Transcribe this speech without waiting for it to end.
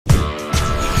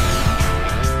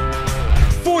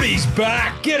He's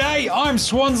back. G'day, I'm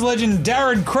Swans legend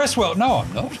Darren Cresswell. No,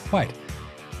 I'm not. Wait.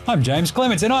 I'm Jaymz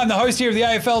Clements, and I'm the host here of the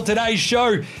AFL Today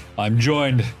Show. I'm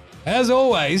joined, as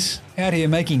always, out here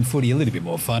making footy a little bit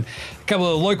more fun. A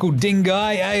couple of local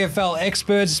dingai AFL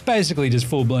experts, basically just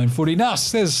full-blown footy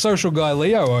nuts. There's social guy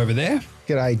Leo over there.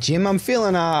 G'day, Jim. I'm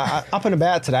feeling up and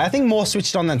about today. I think more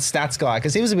switched on than stats guy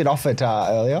because he was a bit off it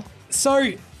earlier.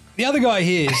 So, the other guy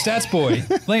here, stats boy,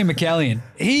 Liam McAllion,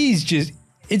 he's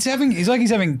like he's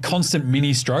having constant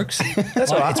mini strokes.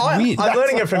 That's right. It's weird. I'm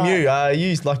learning it from you.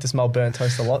 You like to smell burnt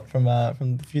toast a lot from a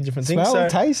few different things. Smell,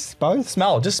 taste, both?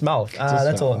 Just smell.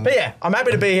 That's all. But yeah, I'm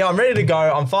happy to be here. I'm ready to go.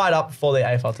 I'm fired up for the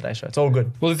AFL Today Show. It's all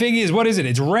good. Well, the thing is, what is it?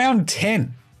 It's round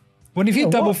 10. When you've hit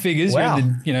double figures, wow.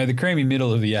 you're in the creamy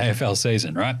middle of the AFL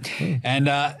season, right? And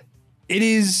it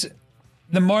is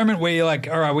the moment where you're like,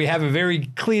 all right, we have a very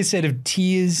clear set of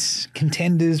tiers,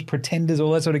 contenders, pretenders,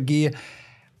 all that sort of gear.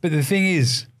 But the thing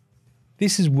is,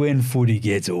 this is when footy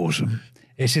gets awesome.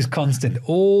 It's just constant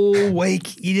all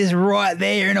week. You're just right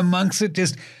there in amongst it.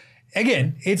 Just,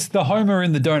 again, it's the Homer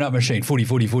in the donut machine. Footy.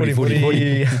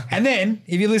 And then,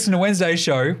 if you listen to Wednesday's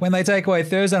show, when they take away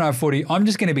Thursday night footy, I'm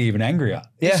just going to be even angrier.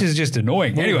 Yeah. This is just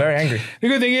annoying. Anyway, very angry. The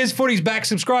good thing is, footy's back.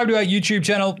 Subscribe to our YouTube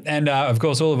channel and, of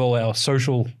course, all our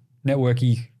social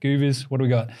networky goovers. What do we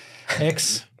got?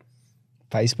 X,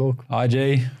 Facebook,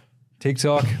 IG,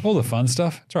 TikTok, all the fun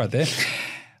stuff. It's right there.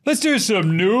 Let's do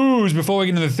some news before we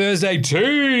get into the Thursday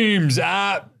teams.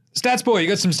 Stats boy, you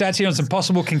got some stats here on some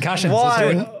possible concussions.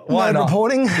 Why nerve not?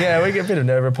 reporting? Yeah, we get a bit of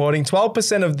nerve reporting.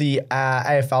 12% of the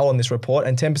AFL on this report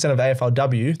and 10% of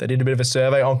AFLW, they did a bit of a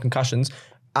survey on concussions,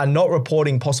 are not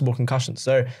reporting possible concussions.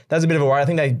 So that's a bit of a worry. I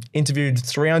think they interviewed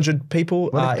 300 people.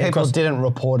 What if people didn't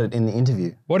report it in the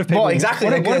interview? What if people? Well, exactly.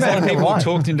 What about people Right.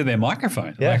 talked into their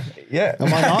microphone? Yeah.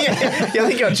 Am I not? I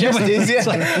think your chest is. It's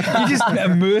like you're just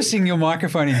immersing your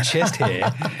microphone in chest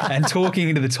hair and talking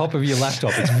into the top of your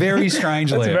laptop. It's very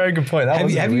strange, That's Leo. a very good point.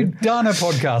 Have you done a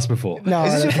podcast before? No.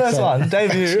 Is this your first one?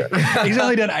 Debut. He's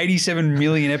only done 87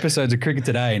 million episodes of Cricket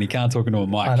Today and he can't talk into a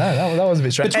mic. I know, that was a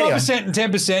bit strange. The 12% and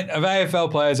 10% of AFL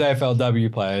players,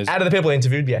 AFLW players. Out of the people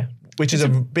interviewed, yeah. Which is a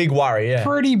big worry, yeah.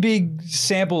 Pretty big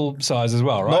sample size as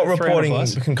well, right? Not reporting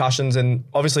 300 plus. concussions, and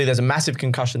obviously there's a massive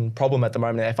concussion problem at the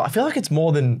moment in the AFL. I feel like it's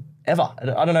more than ever.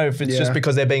 I don't know if it's just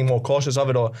because they're being more cautious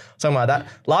of it or something like that.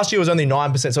 Last year was only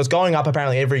 9%, so it's going up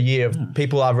apparently every year.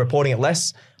 People are reporting it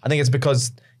less. I think it's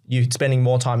because you're spending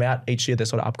more time out each year. They're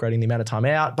sort of upgrading the amount of time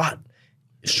out. But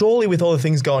surely with all the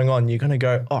things going on, you're going to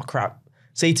go, oh, crap.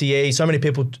 CTE, so many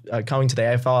people coming to the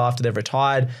AFL after they've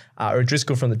retired, or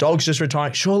Driscoll from the Dogs just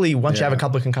retiring. Surely once you have a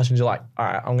couple of concussions, you're like, all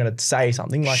right, I'm going to say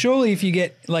something. Like, surely if you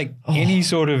get like any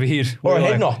sort of hit. Or a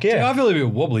where head knock, yeah. I feel a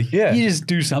bit wobbly. Yeah. You just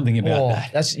do something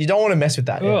about that. You don't want to mess with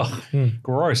that. Yeah. Ugh,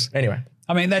 gross. Anyway.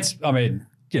 That's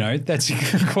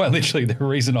quite literally the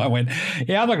reason I went, I'm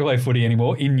not going to play footy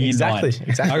anymore in year 9.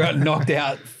 Exactly. I got knocked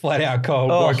out, flat out cold,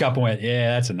 woke up and went,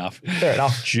 that's enough. Fair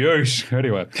enough. Juice.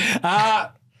 Anyway.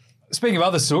 Speaking of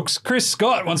other sooks, Chris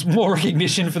Scott wants more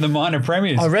recognition for the minor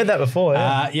premiers. I read that before,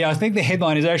 yeah. I think the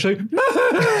headline is actually, but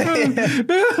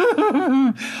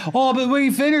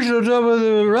we finished on top of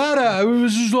the radar. It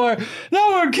was just like, no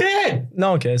one cared.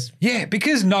 No one cares. Yeah,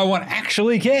 because no one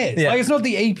actually cares. Yeah. Like, it's not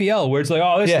the EPL where it's like,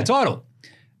 that's the title.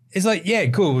 It's like,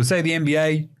 cool. We'll say the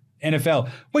NBA, NFL.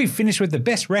 We finished with the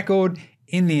best record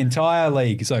in the entire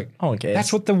league. It's like, okay,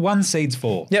 that's what the 1 seed's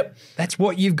for. Yep. That's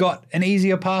what you've got an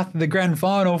easier path to the grand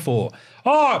final for.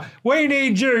 Oh, we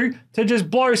need you to just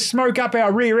blow smoke up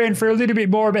our rear end for a little bit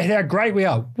more about how great we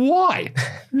are. Why?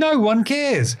 No one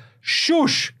cares.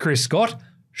 Shush, Chris Scott.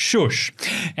 Shush.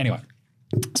 Anyway,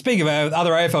 speaking of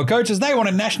other AFL coaches, they want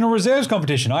a national reserves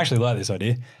competition. I actually like this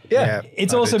idea. Yeah.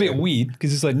 It's also a bit weird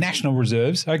because it's like national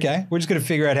reserves. Okay, we're just going to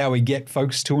figure out how we get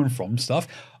folks to and from stuff.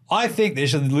 I think there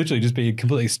should literally just be a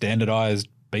completely standardised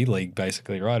B League,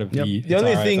 basically, right? Of the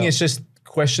only thing AFL. is just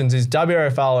questions is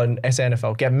WRFL and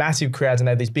SANFL get massive crowds and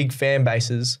they have these big fan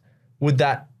bases. Would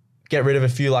that get rid of a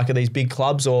few of these big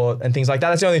clubs and things like that?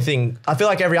 That's the only thing. I feel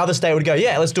like every other state would go,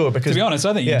 let's do it. Because to be honest,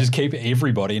 I think you just keep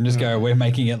everybody and just go, we're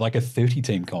making it like a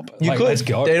 30-team comp. You could. Let's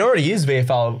go. It already is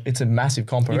VFL. It's a massive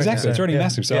comp already. Exactly. It's already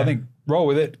massive. So I think roll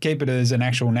with it. Keep it as an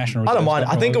actual national reserves. I don't mind.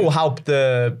 comp. I think it will help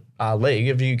the league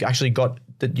if you actually got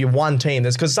your one team.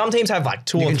 Because some teams have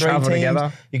 2 or 3 travel teams.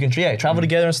 together. You can travel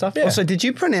together and stuff. Yeah. Also, did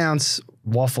you pronounce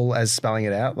waffle as spelling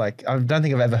it out? I don't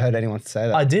think I've ever heard anyone say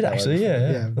that. I did actually,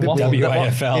 yeah. The waffle.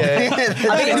 WAFL. Yeah.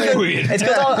 I think it's weird. It's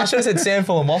because I should have said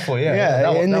Sandful and Waffle,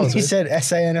 and then was you weird. said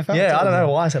SANFL. Yeah, I don't know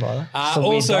why I said like that.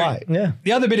 Also, Yeah.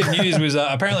 the other bit of news was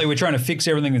apparently we're trying to fix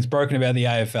everything that's broken about the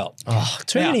AFL.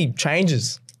 Too many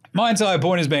changes. My entire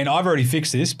point has been I've already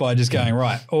fixed this by just going,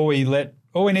 right, or we let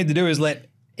all we need to do is let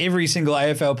every single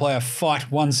AFL player fight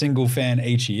one single fan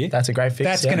each year. That's a great fix.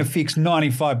 That's going to fix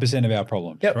 95% of our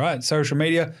problems, right? Social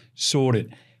media,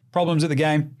 sorted. Problems at the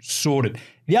game, sorted.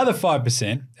 The other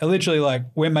 5% are literally like,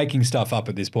 we're making stuff up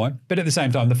at this point, but at the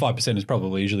same time, the 5% is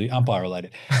probably usually umpire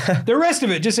related. The rest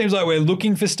of it just seems like we're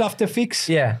looking for stuff to fix.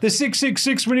 Yeah. The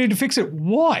 666, we need to fix it.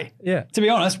 Why? Yeah. To be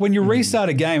honest, when you restart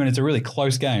a game and it's a really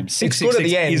close game,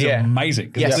 666 is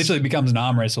amazing because it literally becomes an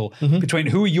arm wrestle between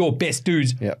who are your best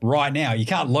dudes right now. You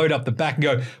can't load up the back and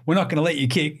go, we're not going to let you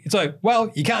kick. It's like,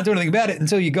 well, you can't do anything about it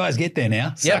until you guys get there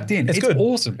now. Sucked in. It's good.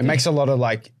 Awesome. It makes a lot of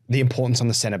like the importance on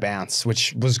the centre bounce,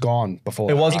 which was gone before.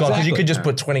 It was gone because you could just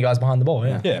put 20 guys behind the ball.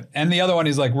 Yeah. And the other one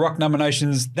is like rock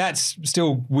nominations. That's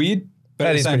still weird. But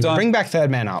at the same time, bring back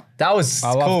third man up. That was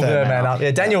cool, third man up.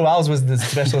 Yeah, Daniel Wells was the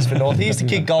specialist for North. He used to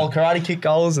kick karate kick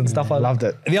goals and stuff like that. Loved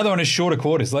it. The other one is shorter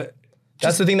quarters. Like,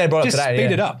 that's the thing they brought up today. Just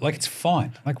speed it up. Like, it's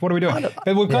fine. Like, what are we doing?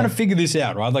 But we've kind of figured this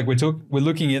out, right? Like, we're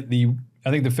looking at I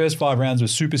think the first 5 rounds were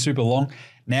super, super long.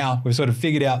 Now we've sort of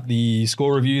figured out the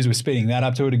score reviews. We're speeding that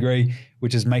up to a degree,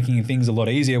 which is making things a lot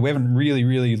easier. We haven't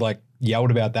really like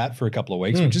yelled about that for a couple of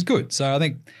weeks, which is good. So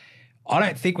I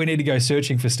don't think we need to go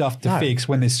searching for stuff to fix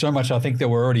when there's so much I think that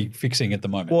we're already fixing at the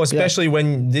moment. Well, especially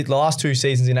when the last 2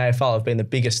 seasons in AFL have been the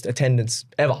biggest attendance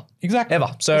ever. Exactly.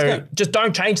 Ever. So just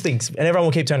don't change things and everyone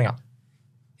will keep turning up.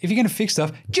 If you're going to fix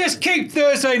stuff, just keep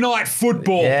Thursday night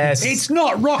football. Yes. It's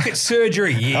not rocket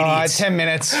surgery, you idiots. 10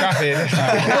 minutes. Strap in.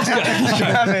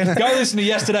 Let's go listen to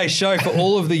yesterday's show for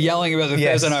all of the yelling about the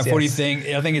Thursday night footy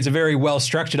thing. I think it's a very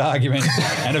well-structured argument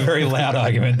and a very loud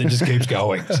argument that just keeps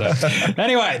going. So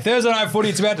anyway, Thursday night footy,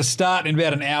 it's about to start in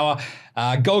about an hour.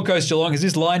 Gold Coast Geelong, has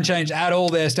this line changed at all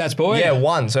there, Stats Boy? Yeah,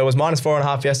 1. So it was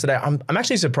 -4.5 yesterday. I'm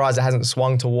actually surprised it hasn't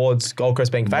swung towards Gold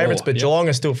Coast being favourites, but Geelong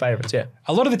are still favourites,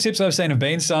 A lot of the tips I've seen have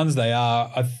been Suns. They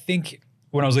are, I think,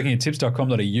 when I was looking at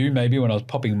tips.com.au, maybe when I was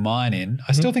popping mine in,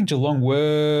 I still think Geelong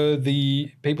were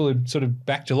the people who sort of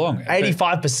backed Geelong.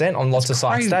 85% on lots of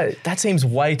sites. That seems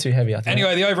way too heavy, I think.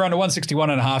 Anyway, the over-under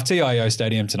 161.5, TIO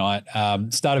Stadium tonight.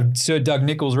 Start of Sir Doug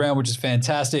Nicholls Round, which is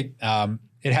fantastic.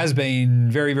 It has been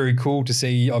very, very cool to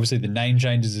see, obviously, the name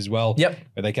changes as well. Yep.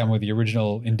 Where they come with the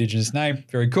original Indigenous name.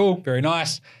 Very cool, very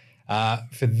nice.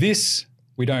 For this,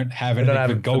 we don't have anything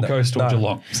for Gold Coast or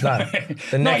Geelong. No.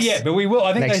 Not yet, but we will.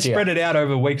 I think they year. spread it out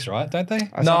over weeks, right? Don't they?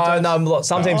 No.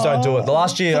 Some teams don't do it. The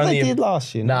last year they did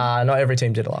last year. Nah, not every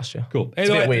team did it last year. Cool. It's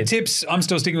a bit weird. Tips, I'm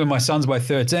still sticking with my Suns by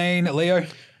 13. Leo?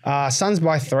 Suns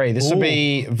by 3. This will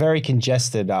be very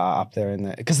congested up there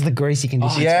in because of the greasy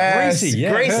conditions. Yes, greasy.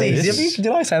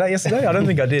 Did I say that yesterday? I don't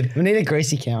think I did. We need a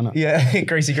greasy counter. Yeah,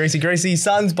 greasy.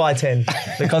 Suns by 10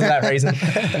 because of that reason.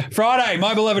 Friday,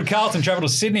 my beloved Carlton travel to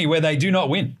Sydney where they do not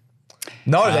win.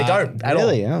 No, they don't at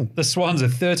all. Yeah. The Swans are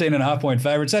 13.5-point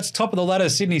favourites. That's top of the ladder,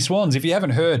 Sydney Swans. If you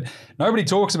haven't heard, nobody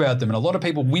talks about them, and a lot of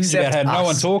people whinge about how no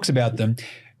one talks about them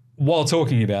while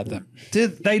talking about them.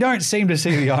 They don't seem to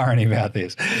see the irony about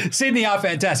this. Sydney are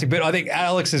fantastic, but I think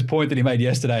Alex's point that he made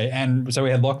yesterday, and so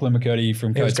we had Lachlan McCurdy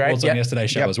from Coach Sports on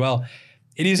yesterday's show as well.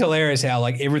 It is hilarious how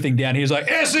like everything down here is like,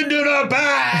 Essendon are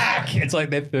back! It's like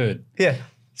they're third. Yeah.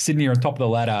 Sydney are on top of the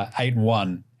ladder,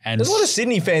 8-1. And there's a lot of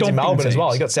Sydney fans in Melbourne as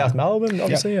well. You got South Melbourne,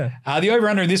 obviously, The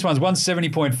over-under in this one's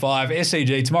 170.5.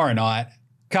 SCG tomorrow night.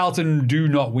 Carlton do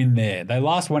not win there. They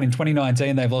last won in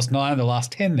 2019. They've lost 9 of the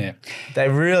last 10 there. They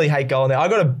really hate going there. I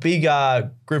got a big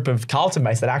group of Carlton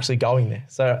mates that are actually going there.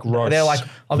 So they're like,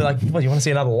 I'll be like, what, you want to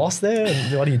see another loss there?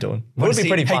 What are you doing? It would be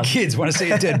pretty fun. Hey kids, want to see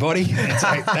a dead body?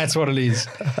 That's what it is.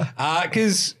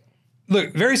 Because,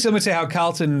 look, very similar to how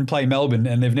Carlton play Melbourne,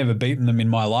 and they've never beaten them in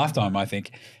my lifetime, I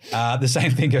think. The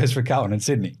same thing goes for Carlton and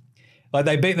Sydney. Like,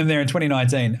 they beat them there in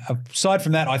 2019. Aside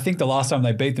from that, I think the last time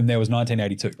they beat them there was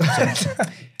 1982.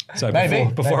 So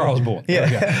before I was born.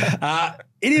 Yeah.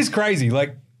 It is crazy.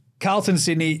 Like, Carlton,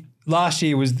 Sydney, last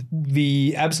year was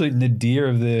the absolute nadir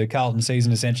of the Carlton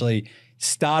season, essentially.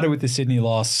 Started with the Sydney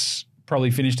loss,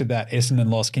 probably finished at that Essendon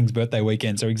loss, King's birthday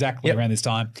weekend, so exactly around this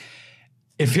time.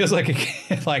 It feels like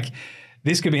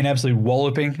this could be an absolute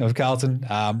walloping of Carlton.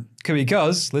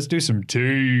 Because let's do some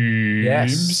teams.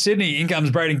 Yes. Sydney, in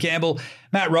comes Braden Campbell.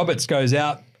 Matt Roberts goes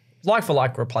out. Like for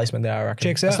like replacement there, I reckon.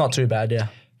 Checks out. That's not too bad, yeah.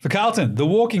 For Carlton, the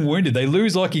walking wounded. They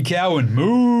lose Lockie Cowan.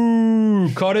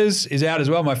 Moo. Cotters is out as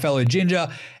well, my fellow Ginger.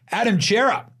 Adam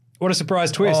Chera. What a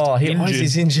surprise twist. Oh, he always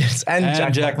is injured.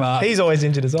 And Jack Martin. He's always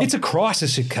injured as well. It's a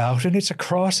crisis at Carlton. It's a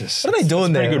crisis. What are they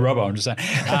doing there? Pretty good rubber, I'm just saying.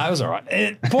 It was all right.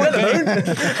 Point the moon.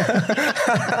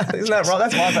 Isn't that right?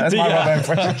 That's my rubber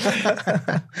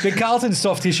impression. The Carlton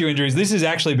soft tissue injuries, this is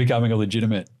actually becoming a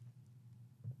legitimate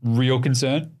real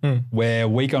concern where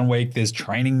week on week there's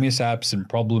training mishaps and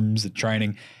problems at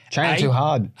training. Training too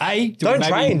hard.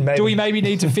 Do we maybe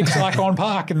need to fix Icon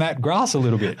Park and that grass a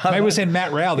little bit? Maybe we'll send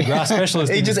Matt Rao, the grass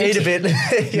specialist. He just ate a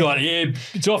bit. You're like, yeah,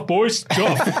 it's off, boys. It's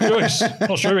off. Boys,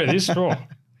 not sure about this. Oh.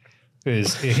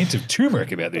 There's a hint of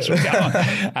turmeric about this one.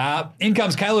 In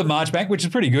comes Caleb Marchbank, which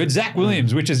is pretty good. Zach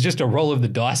Williams, which is just a roll of the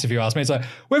dice, if you ask me. It's like,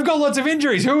 we've got lots of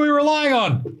injuries. Who are we relying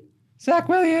on? Zach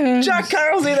Williams. Jack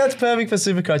Carroll's here. That's perfect for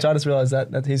Supercoach. I just realised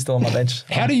that he's still on my bench.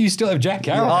 How do you still have Jack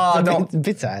Carroll? It's a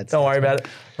bit sad. Don't worry about it.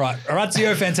 Right.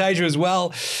 Orazio Fantasia as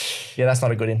well. Yeah, that's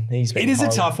not a good in. It is a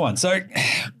tough one. So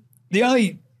the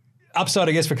only upside,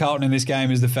 I guess, for Carlton in this game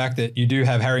is the fact that you do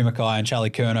have Harry Mackay and Charlie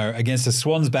Curnow against a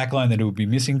Swans backline that will be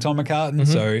missing Tom McCartan.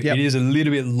 So it is a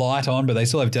little bit light on, but they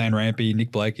still have Dane Rampy,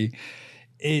 Nick Blakey.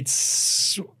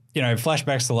 It's,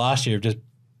 flashbacks to last year of just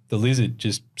the Lizard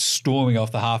just storming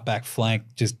off the halfback flank,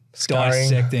 just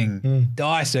dissecting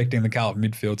the Carlton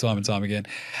midfield time and time again.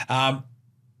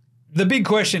 The big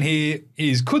question here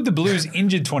is, could the Blues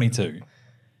injured 22?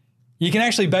 You can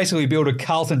actually basically build a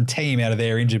Carlton team out of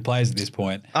their injured players at this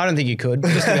point. I don't think you could.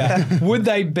 Just about. Would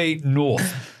they beat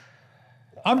North?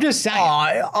 I'm just saying.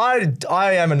 I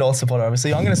am a North supporter,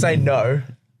 obviously. I'm going to say no,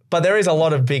 but there is a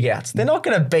lot of big outs. They're not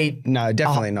going to beat. No,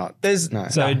 definitely not.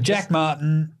 Jack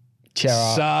Martin,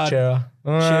 Chera. Sard,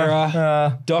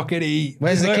 Chera, Doherty.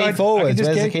 Where's the key forwards?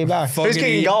 Where's the key back? Who's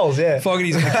kicking goals? Yeah.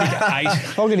 Fogarty's going to kick 8.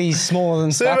 Fogarty's smaller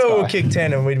than Super will kick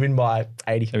 10 and we'd win by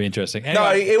 80. That'd be interesting. Anyway.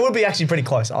 No, it would be actually pretty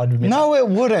close. I'd admit. No, it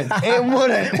wouldn't. It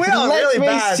wouldn't. We are really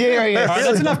bad. Serious. All right,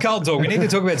 that's enough Carlton talk. We need to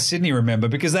talk about Sydney, remember,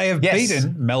 because they have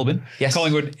beaten Melbourne,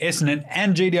 Collingwood, Essendon,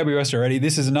 and GWS already.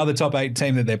 This is another top 8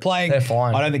 team that they're playing. They're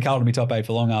fine. I don't think Carlton will be top 8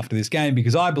 for long after this game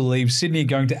because I believe Sydney are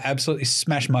going to absolutely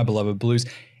smash my beloved Blues.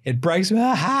 It breaks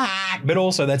my heart, but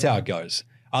also that's how it goes.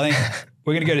 I think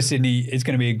we're going to go to Sydney. It's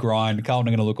going to be a grind. Carlton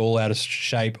are going to look all out of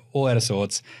shape, all out of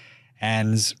sorts.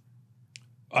 And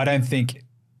I don't think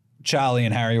Charlie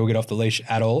and Harry will get off the leash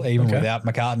at all, even without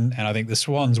McCartan. And I think the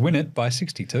Swans win it by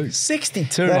 62.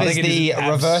 62? That is the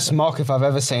reverse mock if I've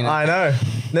ever seen it. I know.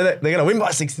 They're going to win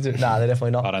by 62. No, they're definitely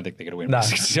not. I don't think they're going to win by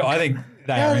 62. I think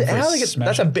they are in for a smash.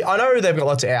 That's a bit. I know they've got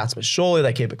lots of outs, but surely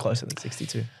they keep it closer than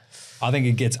 62. I think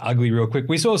it gets ugly real quick.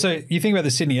 We saw, so you think about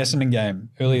the Sydney Essendon game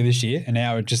earlier this year, and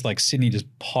now it just like Sydney just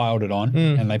piled it on,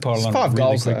 and they piled it on 5 really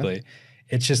goals quickly. Though.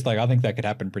 It's just like, I think that could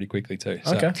happen pretty quickly too.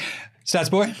 So. Okay. Stats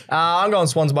boy? I'm going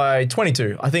Swans by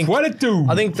 22. I think 22.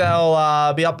 I think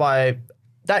they'll be up by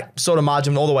that sort of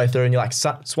margin all the way through, and you're like,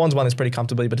 Swans won this pretty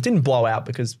comfortably, but it didn't blow out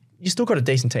because you still got a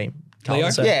decent team.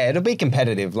 Leo? So. Yeah, it'll be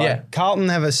competitive. Carlton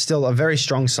have still a very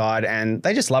strong side, and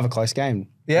they just love a close game.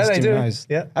 Yeah, they do.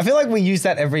 Yeah. I feel like we use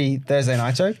that every Thursday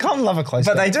night show. Carlton love a close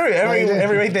game. But they do.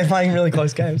 Every week they're playing really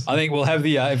close games. I think we'll have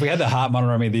the, if we had the heart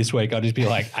monitor on me this week, I'd just be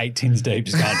like 8 tins deep,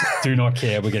 just going, do not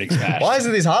care, we're getting smashed. Why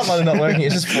isn't this heart monitor not working?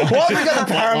 It's just why have we got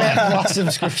the Paramount Plus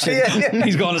subscription?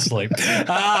 He's gone to sleep.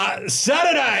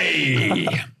 Saturday,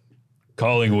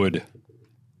 Collingwood.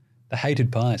 The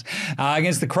hated Pies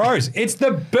against the Crows. It's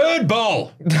the Bird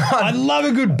Bowl. I love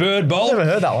a good Bird Bowl. I've never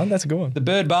heard that one. That's a good one. The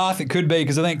Bird Bath, it could be,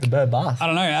 because I think... The Bird Bath. I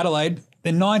don't know, Adelaide,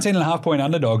 they're 19.5 point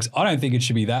underdogs. I don't think it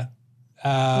should be that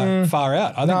far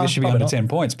out. I think this should be under 10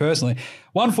 points, personally.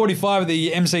 145 of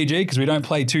the MCG, because we don't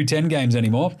play 210 games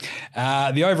anymore.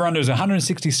 The over-under is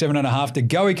 167.5. De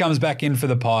Goey comes back in for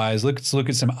the Pies. Let's look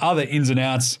at some other ins and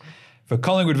outs. For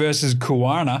Collingwood versus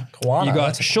Kuwana, you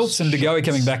got Schultz and De Goey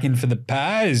coming back in for the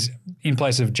Pies in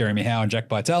place of Jeremy Howe and Jack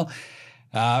Bytel.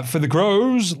 For the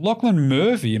Crows, Lachlan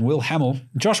Murphy and Will Hamill.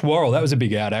 Josh Worrell, that was a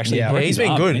big out, actually. Yeah, he's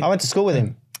been good. I went to school with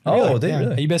him. Oh, did you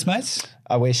really? Are you best mates?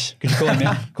 I wish. Could you call him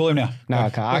now? Call him now. No, I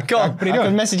can't. What are you doing? I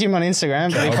could message him on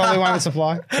Instagram, but he probably won't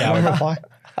reply.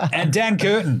 And Dan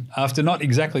Curtin, after not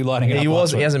exactly lighting it up.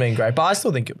 He hasn't been great, but I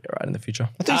still think he'll be all right in the future.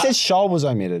 I think he said Shoal was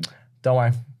omitted. Don't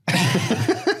worry.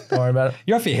 Don't worry about it.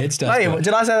 You're off your head stuff. Hey,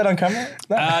 did I say that on camera?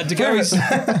 No.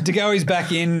 De Goey's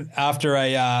back in after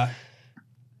a,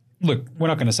 look, we're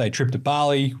not going to say trip to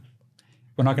Bali.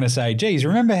 We're not going to say, geez,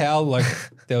 remember how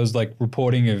there was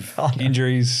reporting of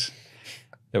injuries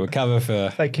that were cover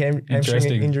for fake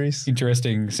hamstring injuries?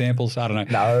 Interesting samples. I don't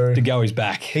know. No. De Goey's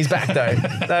back. He's back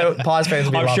though. Pies fans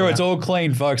will be I'm sure that. it's all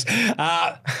clean, folks.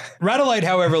 Adelaide,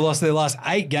 however, lost their last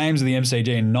 8 games of the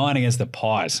MCG and 9 against the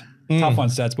Pies. Tough one,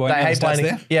 stats boy. They hate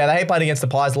playing against the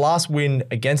Pies. The last win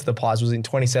against the Pies was in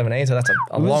 2017, so that's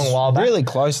a long while back. Really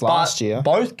close last year.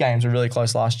 Both games were really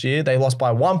close last year. They lost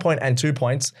by 1 point and 2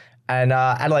 points. And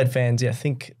Adelaide fans,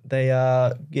 think they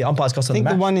umpires cost them the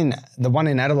match. I think the one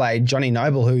in Adelaide, Johnny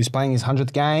Noble, who's playing his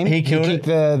 100th game, he kicked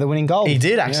the winning goal. He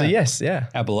did actually, yes, yeah.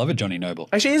 Our beloved Johnny Noble.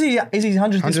 Actually, is he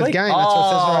 100th this week? Game. That's what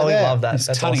it says right we there. love that.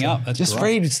 It's turning up. That's just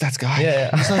read stats guy. Yeah.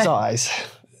 It's those eyes.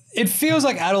 It feels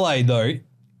like Adelaide though.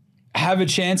 have a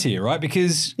chance here, right?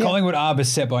 Because Collingwood are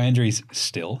beset by injuries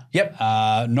still. Yep.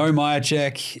 No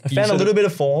Myercheck. I found a little bit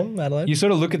of form, Adelaide. You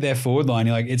sort of look at their forward line,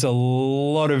 you're like, it's a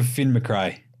lot of Finn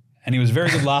McRae. And he was very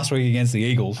good last week against the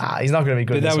Eagles. He's not going to be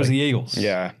good But that was week. the Eagles.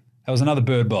 Yeah. That was another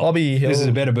bird bowl. Bobby Hill. This is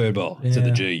a better bird bowl. It's at the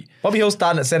G. Bobby Hill's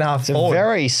starting at centre half It's a forward.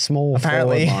 very small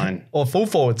apparently. forward line. Or full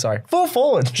forward, sorry. Full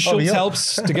forward. Bobby Schultz Hill.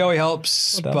 helps, DeGoey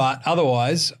helps, but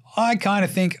otherwise, I kind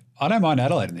of think, I don't mind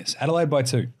Adelaide in this. Adelaide by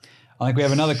 2. I think we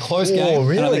have another close game. And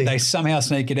I really? think they somehow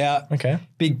sneak it out. Okay.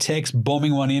 Big Tex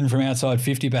bombing one in from outside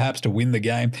 50 perhaps to win the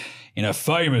game in a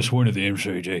famous win at the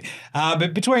MCG.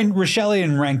 But between Rochelle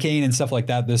and Rankine and stuff like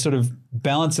that, the sort of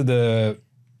balance of the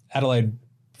Adelaide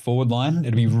forward line,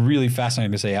 it'd be really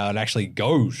fascinating to see how it actually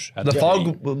goes. At The G.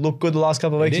 Fog looked good the last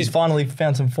couple of weeks. did. He's finally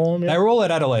found some form. They were all at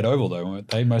Adelaide Oval though, weren't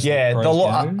they? Most Yeah, of the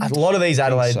pros a lot of these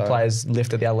Adelaide so. players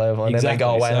lift at the Adelaide level and then they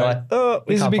go away So and they're like, oh,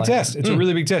 we this is a can't big play. test. It's a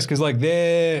really big test because like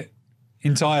their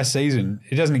entire season,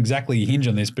 it doesn't exactly hinge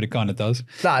on this, but it kind of does.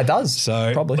 No, it does.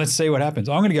 So probably. let's see what happens.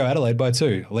 I'm going to go Adelaide by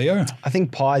 2. Leo? I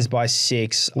think Pies by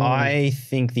 6. I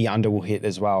think the under will hit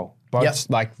as well. Both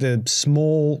like the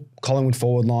small Collingwood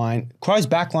forward line. Crow's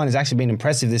back line has actually been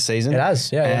impressive this season. It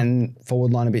has, yeah. And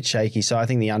forward line a bit shaky. So I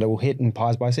think the under will hit and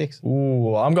Pies by 6.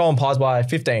 Ooh, I'm going Pies by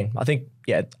 15. I think,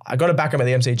 I got to back them at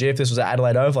the MCG. If this was at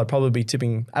Adelaide Oval, I'd probably be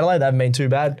tipping Adelaide. They haven't been too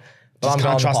bad. But Just I'm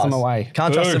can't going trust them Pies. away.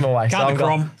 Can't trust Boo. them away. Can't the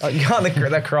I'm Can't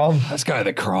the Crom. Let's go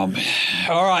the Crom.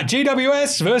 All right,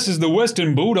 GWS versus the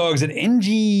Western Bulldogs at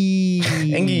NG.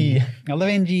 Engie. I love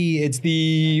NG. It's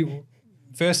the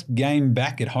first game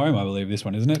back at home, I believe, this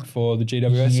one, isn't it, for the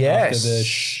GWS Yes. after the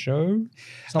show?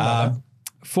 It's not bad.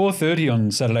 4:30 on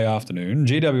Saturday afternoon.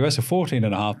 GWS are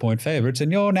 14.5-point favourites,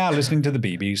 and you're now listening to the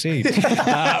BBC.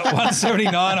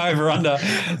 179 over under.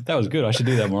 That was good. I should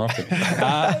do that more often.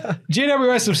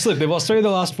 GWS have slipped. They've lost 3 of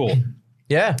the last 4.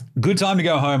 Yeah. Good time to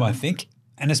go home, I think,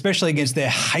 and especially against their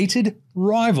hated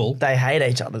rival, They hate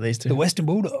each other, these two. the Western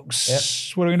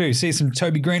Bulldogs. What are we going to do? See some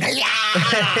Toby Green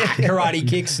karate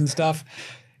kicks and stuff.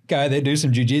 Go there, do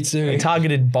some jiu-jitsu. They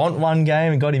targeted Bont one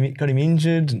game and got him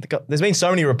injured. And there's been so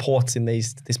many reports in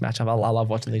this matchup. I love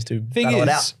watching these two Thing battle it is,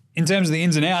 out. in terms of the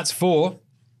ins and outs for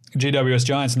GWS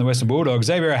Giants and the Western Bulldogs,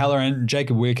 Xavier Halloran and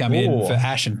Jacob Weir come in for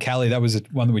Ash and Callie. That was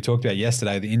one that we talked about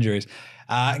yesterday, the injuries.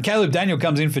 Caleb Daniel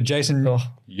comes in for Jason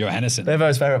Johannesson.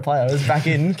 Bevo's favourite player is back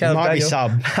in. He Caleb might be Daniel.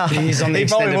 sub. He's on the He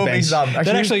probably extended will be bench.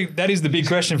 sub. That is the big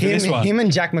question for this one. Him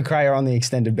and Jack McRae are on the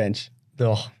extended bench.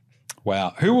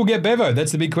 Wow. Who will get Bevo?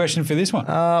 That's the big question for this one.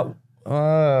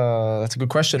 That's a good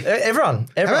question. Everyone.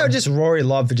 How about just Rory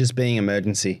Love for just being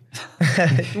emergency?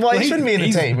 Well, he shouldn't be in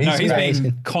the team. He's great.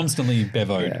 being constantly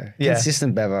bevoed. Yeah.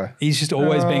 Consistent Bevo. He's just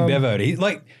always being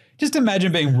bevoed. Just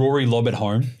imagine being Rory Lobb at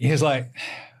home. He's like,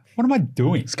 what am I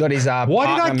doing? He's got his Why did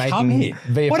partner I come making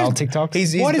here? What VFL is-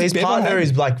 TikToks. Why does His Bevo partner have-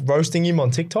 is like roasting him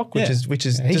on TikTok, which is He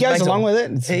just goes makes along with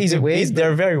it. It's a bit weird,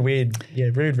 They're a very weird,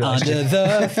 rude relationship. Under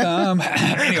the thumb.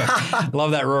 Anyway,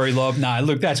 love that Rory Lobb. No,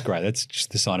 look, that's great. That's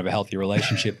just the sign of a healthy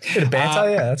relationship. Bit of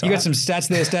banter, that's You all got some stats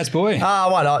there, stats boy.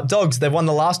 Why not? Dogs, they've won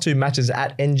the last 2 matches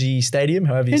at NG Stadium,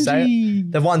 however you say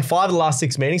it. They've won 5 of the last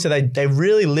 6 meetings, so they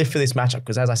really live for this matchup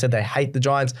because, as I said, they hate the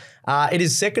Giants. It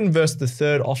is second versus the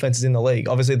third offenses in the league.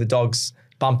 Obviously, the Dogs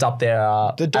bumped up their...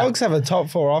 The Dogs have a top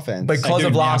 4 offense. because do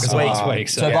of now last 'cause of week. last week,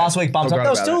 so- So last week bumped up. Forgot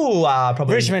They were about still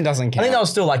probably... Richmond doesn't I think count. they were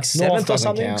still like 7th or doesn't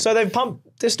something. count. So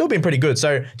they've still been pretty good.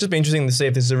 So just be interesting to see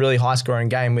if this is a really high-scoring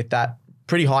game with that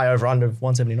pretty high over-under of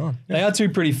 179. They are 2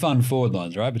 pretty fun forward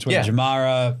lines, right? Between Yeah.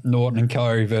 Jamara, Norton and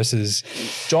Co versus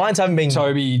Giants haven't been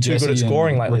Toby, too Jesse good at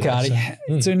scoring and lately. Riccardi. though,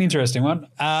 so- It's an interesting one.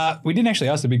 We didn't actually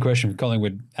ask the big question for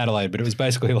Collingwood Adelaide, but it was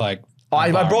basically like... I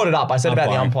brought it up. I said about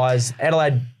the umpiring. umpires.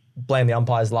 Adelaide blamed the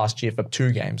umpires last year for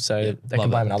 2 games, so they love can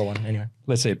blame that. another one anyway.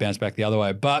 Let's see it bounce back the other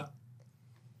way. But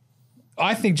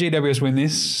I think GWS win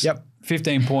this. Yep.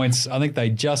 15 points. I think they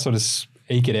just sort of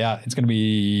eke it out. It's going to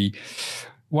be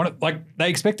they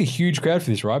expect a huge crowd for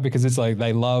this, right? Because it's like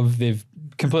they've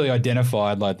completely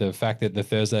identified like the fact that the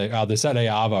Saturday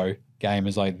Arvo game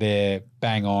is like they're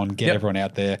bang on, get everyone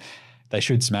out there. They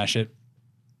should smash it.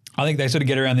 I think they sort of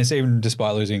get around this even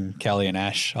despite losing Callie and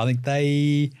Ash. I think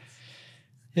they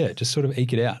just sort of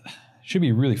eke it out. Should be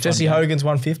a really fun. Jesse game. Hogan's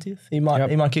 150th. He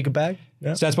might kick a bag.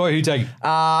 Yeah. Stats boy, who you taking?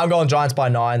 I'm going Giants by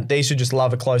 9. These should just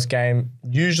love a close game.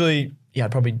 Usually,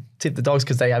 I'd probably tip the Dogs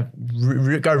because they have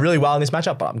go really well in this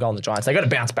matchup, but I'm going the Giants. They got to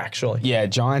bounce back, surely. Yeah,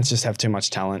 Giants just have too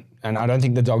much talent, and I don't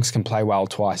think the Dogs can play well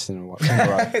twice in a row.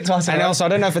 Twice in a And row. also, I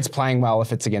don't know if it's playing well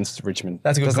if it's against Richmond.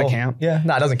 That's a good Does call. that count? Yeah,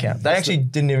 no, it doesn't count. They actually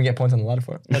didn't even get points on the ladder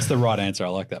for it. That's the right answer. I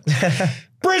like that.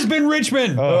 Brisbane,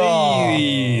 Richmond.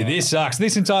 This sucks.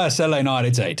 This entire Saturday night,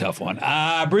 it's a tough one.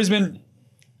 Brisbane,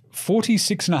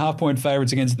 46.5-point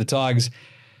favourites against the Tigers.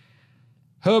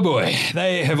 Oh boy,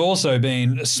 they have also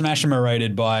been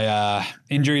smash-rated by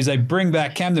injuries. They bring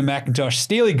back Camden McIntosh,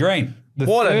 Steely Green, the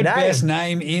third best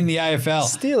name in the AFL.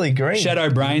 Steely Green.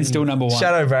 Shadow Brain, still number one.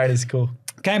 Shadow Brain is cool.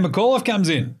 Kane McAuliffe comes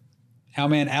in. Our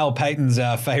man Al Payton's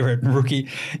favourite rookie.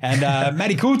 And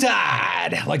Matty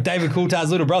Coulthard, like David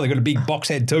Coulthard's little brother, got a big box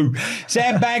head too.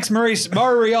 Sam Banks, Maurice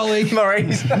Rioli,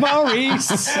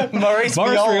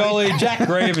 Jack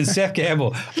Graham and Seth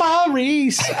Campbell.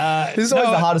 Maurice. This is always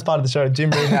the hardest part of the show, Jim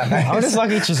reading that name. I'm just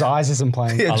lucky his eyes isn't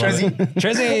playing. Yeah,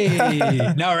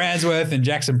 Trezzy. Noah Answorth and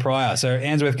Jackson Pryor. So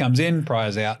Answorth comes in,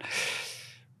 Pryor's out.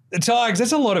 The Tigers,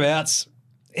 that's a lot of outs.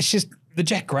 It's just the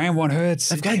Jack Graham one hurts.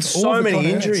 They've got so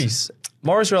many injuries.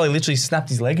 Maurice really literally snapped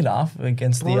his leg in half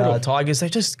against the Tigers. They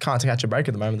just can't catch a break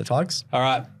at the moment, the Tigers. All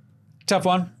right. Tough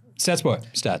one. Stats, boy.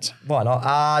 Stats. Why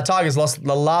not? Tigers lost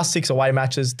the last 6 away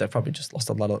matches. They've probably just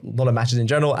lost a lot of matches in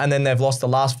general. And then they've lost the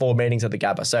last 4 meetings at the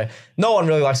Gabba. So no one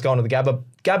really likes going to the Gabba.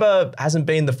 Gabba hasn't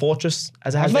been the fortress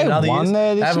as it has been in other years.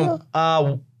 There this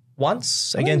year?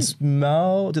 Once against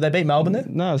Did they beat Melbourne then?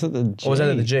 No, it was at the G. Or was that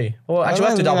at the G? Well, actually, we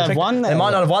have to double check. They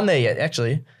might not have won there yet,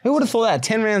 actually. Who would have thought that?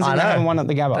 10 rounds and they haven't won at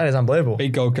the Gabba. That is unbelievable.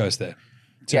 Beat Gold Coast there.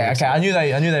 Yeah, okay. I knew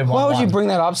they won. Why would you bring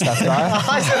that up, stuff, guy?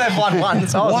 I said they've won one.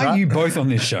 So Why are you both on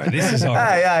this show? This is horrible.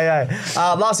 Hey.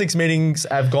 Last 6 meetings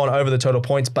have gone over the total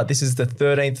points, but this is the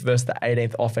 13th versus the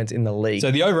 18th offense in the league. So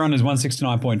the over-under is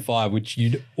 169.5, which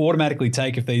you'd automatically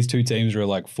take if these two teams were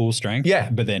like full strength.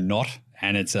 Yeah. But they're not.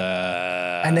 And it's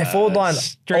and their forward line,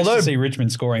 although to see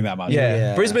Richmond scoring that much.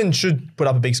 Yeah. Brisbane should put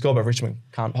up a big score, but Richmond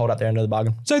can't hold up their end of the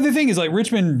bargain. So the thing is, like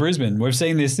Richmond, Brisbane, we've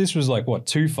seen this. This was like what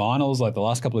 2 finals, like the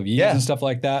last couple of years and stuff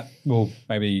like that. Well,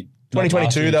 maybe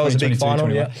 2022 that was a big final.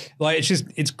 21. Yeah, like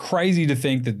it's crazy to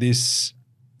think that this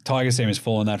Tigers team has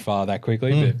fallen that far that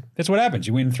quickly. But that's what happens.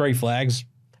 You win 3 flags.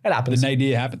 It happens. The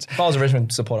nadir happens. If I was a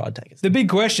Richmond supporter, I'd take it. The big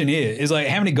question here is like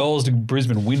how many goals did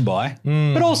Brisbane win by?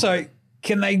 But also,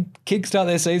 can they kickstart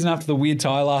their season after the weird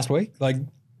tie last week? Like,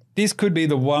 this could be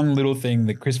the one little thing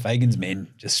that Chris Fagan's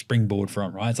men just springboard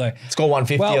from, right? So score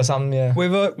 150 or something, yeah.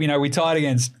 We tied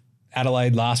against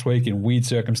Adelaide last week in weird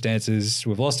circumstances.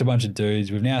 We've lost a bunch of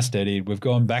dudes. We've now steadied. We've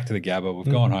gone back to the Gabba.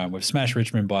 We've gone home. We've smashed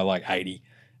Richmond by like 80,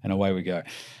 and away we go.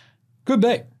 Could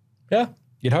be. Yeah.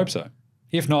 You'd hope so.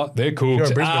 If not, they're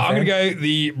cooked. I'm going to go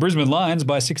the Brisbane Lions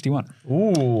by 61.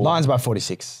 Ooh. Lions by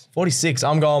 46. 46.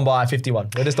 I'm going by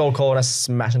 51. We're just all calling us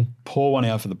smashing. Pour one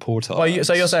out for the poor Tigers. Well,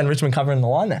 so you're saying Richmond covering the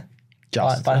line there?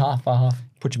 Just. By half.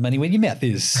 Put your money where your mouth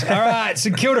is. All right,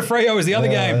 so Kilda Freo is the other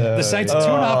game. The Saints are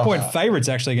 2.5-point favourites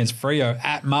actually against Freo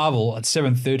at Marvel at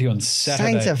 7:30 on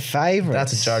Saturday. Saints are favourites.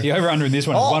 That's a joke. The over-under in this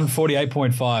one is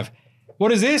 148.5.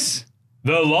 What is this?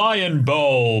 The Lion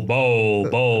Bowl.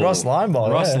 Ross Lyon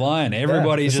Bowl. Ross Lyon.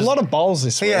 Everybody's There's a lot of bowls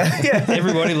this week. Yeah.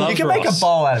 Everybody loves You can make a Ross.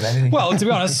 bowl out of anything. Well, to be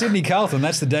honest, Sydney Carlton,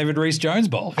 that's the David Rees-Jones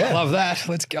Bowl. Yeah. Love that.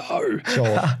 Let's go.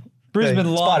 Sure.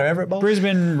 Brisbane Spider Everett Bowl.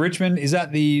 Brisbane, Richmond. Is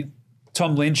that the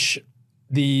Tom Lynch?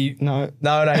 No. He played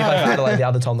for Adelaide, the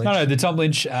other Tom Lynch. No, the Tom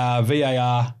Lynch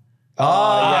VAR.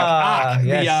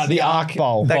 Yes. The Arc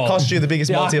Bowl. That cost you the biggest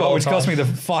The Arc multi of Bowl, all which time. cost me the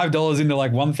 $5 into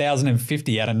like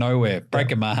 1,050 out of nowhere,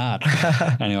 breaking my heart.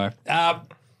 Anyway,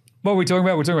 what are we talking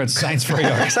about? We're talking about Saints Freo.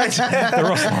 The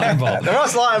Ross Lyon Bowl. The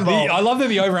Ross Lyon Bowl. I love that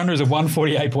the over-under is at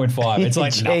 148.5. It's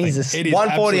like Jesus. nothing. It is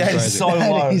 148 is so low.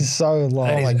 That is so low.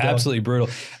 That Oh my is God. absolutely brutal.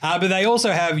 But they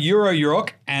also have Euro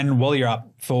Euroc and Wally up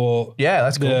for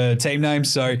that's cool. the team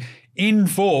names. So in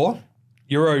for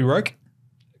Euro Euroc,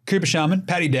 Cooper Sharman,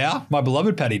 Paddy Dow, my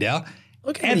beloved Paddy Dow,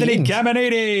 Anthony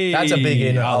Caminiti. That's a big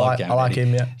in. I like Caminiti.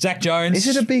 him, yeah. Zach Jones.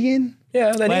 Is it a big in?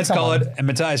 Yeah, they need Lance someone. Collard and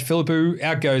Matthias Philippou.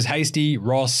 Out goes Hasty,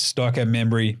 Ross, Stocker,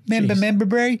 Membry,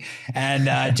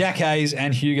 and Jack Hayes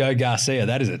and Hugo Garcia.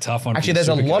 That is a tough one. Actually, for there's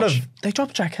a lot Supercoach. of... They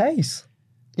dropped Jack Hayes.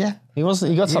 Yeah. He got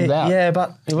subbed out. Yeah,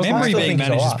 but... Membry being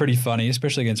managed is pretty funny,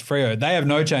 especially against Freo. They have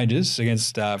no changes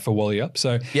against for Wally up,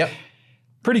 so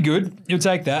pretty good. You'll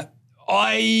take that.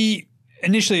 I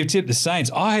initially have tipped the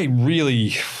Saints. I don't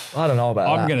know about that.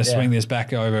 I'm going to swing this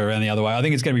back over around the other way. I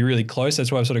think it's going to be really close. That's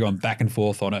why I've sort of gone back and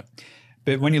forth on it.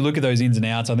 But when you look at those ins and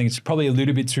outs, I think it's probably a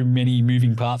little bit too many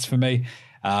moving parts for me.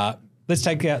 Let's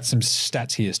take out some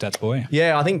stats here, Stats Boy.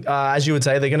 Yeah, I think, as you would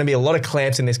say, there are going to be a lot of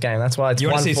clamps in this game. That's why it's You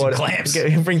want to see some 140.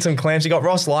 clamps? Bring some clamps. You got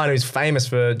Ross Lyon, who's famous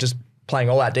for just playing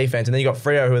all that defense. And then you got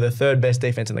Freo, who are the third best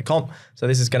defense in the comp. So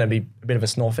this is going to be a bit of a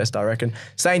snore fest, I reckon.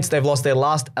 Saints, they've lost their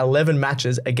last 11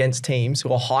 matches against teams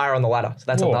who are higher on the ladder. So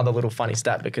that's another little funny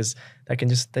stat because they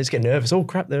just get nervous. Oh,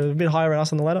 crap, they're a bit higher than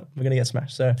us on the ladder. We're going to get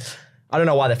smashed. So I don't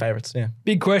know why they're favourites. Yeah.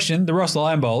 Big question, the Ross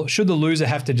Lyon Bowl, should the loser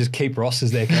have to just keep Ross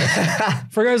as their coach?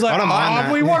 Frego's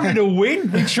like, we wanted to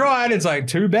win. We tried. It's like,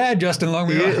 too bad, Justin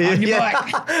Long.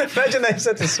 Imagine they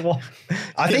said to swap.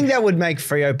 I think that would make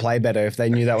Freo play better if they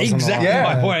knew that was exactly on the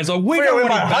line. my point. It's like, we're going to win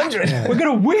 100. Yeah. We're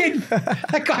going to win.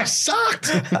 That guy sucked.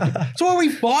 That's why we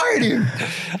fired him.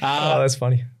 That's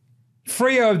funny.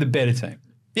 Freo of the better team.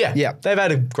 Yeah.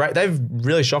 They've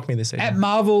really shocked me this season. At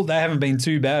Marvel, they haven't been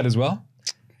too bad as well.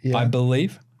 Yeah. I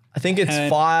believe. I think it's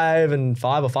 5-5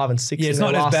 or 5-6. Yeah, it's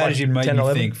not as bad as you'd make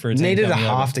me think for a team. Needed a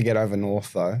half to get over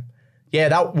North though.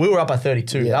 Yeah, we were up at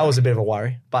 32. Yeah. That was a bit of a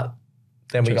worry, but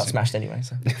then we got smashed anyway.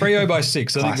 So. Freo by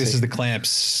 6. I think this is the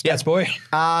Clamps stats boy.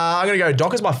 I'm going to go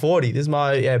Dockers by 40. This is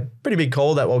my pretty big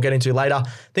call that we'll get into later. I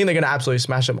think they're going to absolutely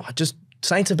smash them.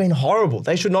 Saints have been horrible.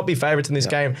 They should not be favourites in this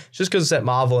game just because it's at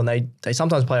Marvel and they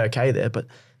sometimes play okay there, but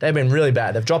they've been really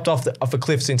bad. They've dropped off a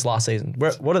cliff since last season.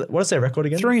 What is their record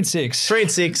again? 3-6.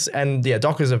 3-6, and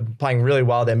Dockers are playing really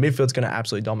well. Their midfield's going to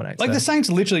absolutely dominate. The Saints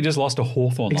literally just lost to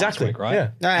Hawthorn last week, right?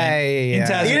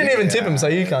 Yeah. You didn't even tip them, so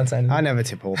you can't say anything. I never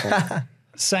tip Hawthorn.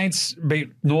 Saints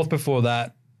beat North before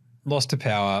that, lost to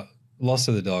Power, lost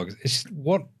to the Dogs. It's just,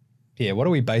 what are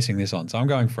we basing this on? So I'm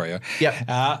going Freo.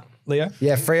 Yep. Leo?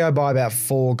 Yeah, Freo by about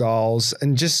 4 goals.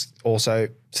 And just also,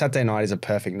 Saturday night is a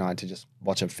perfect night to just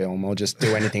watch a film or just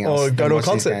do anything else. Or go to a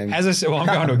concert. As I said, I'm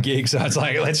going to a gig, so it's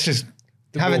like, let's just...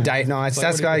 Have a date night.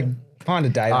 Stats guy, find a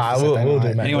date. We'll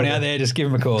do, mate. Anyone out there, just give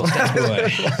him a call. Stats boy.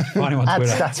 Find him on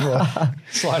Twitter. Stats boy.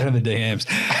 Slide in the DMs.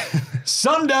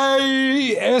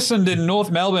 Sunday, Essendon,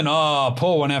 North Melbourne. Oh,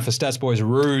 poor one out for Stats Boy's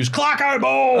ruse. Clarko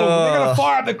ball. They're going to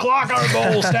fire up the Clarko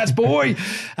ball, Stats Boy.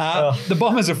 The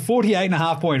Bombers are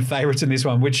 48.5-point favourites in this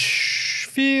one, which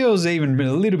feels even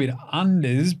a little bit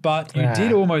unders, but you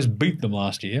did almost beat them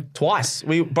last year. Twice.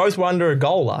 We both were under a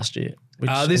goal last year. Which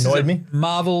this annoyed is me.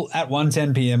 Marvel at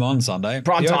 1:10 p.m. on Sunday.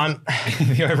 Prime time.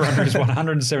 The over-under is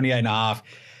 178.5.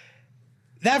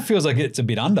 That feels like it's a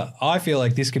bit under. I feel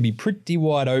like this could be pretty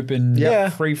wide open,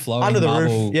 free-flowing under the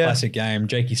Marvel roof. Yeah. classic game.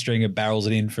 Jakey Stringer barrels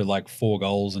it in for like 4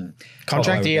 goals. And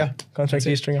Contract year.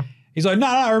 Stringer. He's like, no,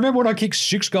 I remember when I kicked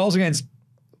 6 goals against...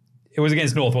 It was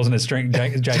against North, wasn't it, Jakey?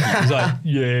 He's like,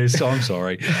 yes, I'm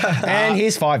sorry. And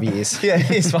here's 5 years. Yeah,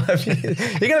 here's 5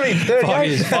 years. You're going to be 38. 5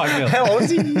 years, 5 mil. How old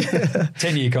is he?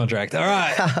 10-year contract. All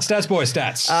right. Stats boy,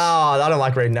 stats. I don't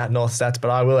like reading that North stats,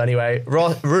 but I will anyway.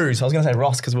 Ruse. I was going to say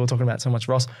Ross because we were talking about so much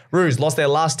Ross. Ruse lost their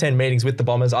last 10 meetings with the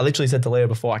Bombers. I literally said to Leo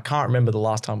before, I can't remember the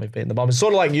last time we've beaten the Bombers.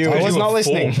 Sort of like you. I was not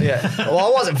listening. Yeah. Well, I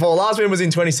wasn't 4. Last win was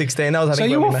in 2016. That was, I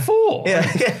think, so you were 4?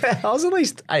 Yeah. I was at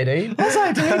least 18. I was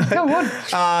 18. Come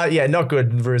on. Not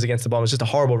good, Ruse, against the Bombers. Just a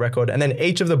horrible record. And then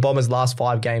each of the Bombers' last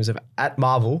 5 games at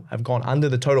Marvel have gone under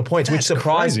the total points, which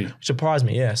surprised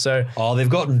me. Yeah. So they've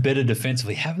gotten better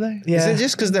defensively, have they? Yeah. Is it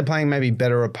just because they're playing maybe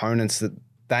better opponents that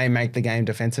they make the game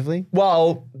defensively?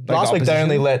 Well, last week they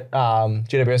only let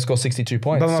GWS score 62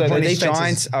 points. But my point is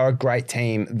Giants are a great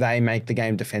team. They make the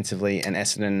game defensively, and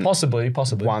Essendon possibly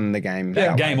won the game.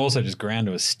 That game also just ground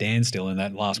to a standstill in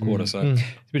that last quarter, so it's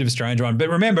a bit of a strange one. But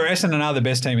remember, Essendon are the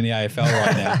best team in the AFL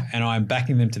right now, and I'm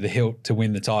backing them to the hilt to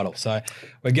win the title. So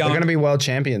they're going to be world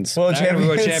champions. World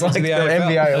champions like in the AFL.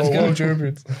 NBA or world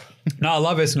champions. No, I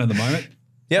love Essendon at the moment.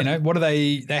 Yep. You know, what are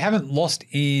they? They haven't lost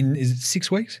in, is it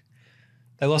 6 weeks?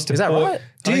 They lost to Is that Port. right?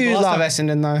 Do you love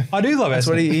Essendon though? I do love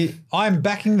Essendon. I'm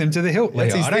backing them to the hilt, Leo.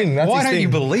 That's his thing. Why don't you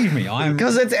believe me?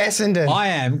 Because it's Essendon. I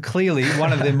am clearly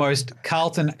one of the most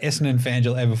Carlton Essendon fans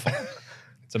you'll ever find.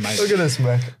 It's amazing. Look at us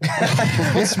smirk.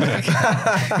 What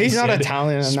smirk? He's not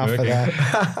Italian enough for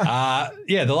that.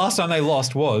 The last time they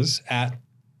lost was at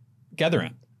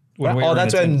Gatherant.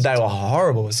 That's when they were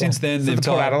horrible. Since then, they've the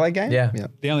Port tied. Adelaide game? Yeah.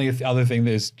 The only other thing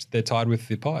is they're tied with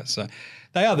the Pies. So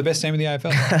they are the best team in the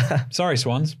AFL. Sorry,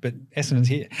 Swans, but Essendon's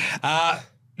here.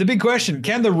 The big question,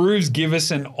 can the Roos give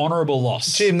us an honourable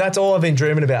loss? Jim, that's all I've been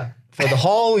dreaming about for the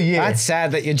whole year. That's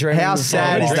sad that you're dreaming. How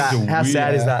sad is that? How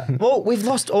sad is that? Well, we've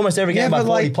lost almost every game by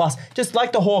 40 plus. Just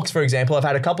like the Hawks, for example. I've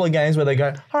had a couple of games where they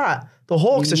go, all right, the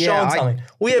Hawks are showing something.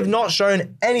 We have not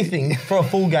shown anything for a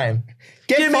full game.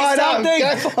 Give me something.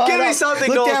 Give me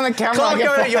something. Look down the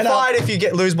camera. You're fired if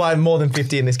you lose by more than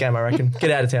 50 in this game, I reckon.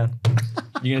 Get out of town.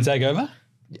 You going to take over?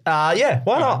 Yeah,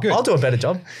 why not? I'll do a better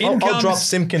job. I'll drop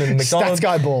Simpkin and McDonald. Stats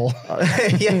guy ball.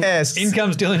 Yes. In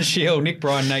comes Dylan Shield, Nick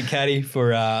Bryan, Nate Caddy for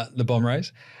the Bomb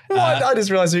Race. I just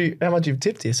realised how much you've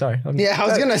tipped here. Sorry. I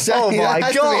was going to say. Oh,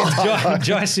 my God.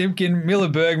 Jai Simpkin, Miller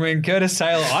Bergman, Curtis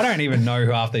Taylor. I don't even know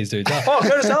who half these dudes are. Oh,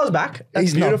 Curtis Taylor's back.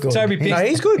 That's beautiful. Toby Pickett. No,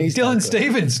 he's good. Dylan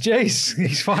Stevens. Jeez.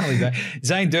 He's finally there.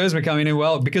 Zane Dersma coming in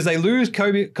well because they lose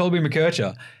Colby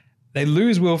McKercher. They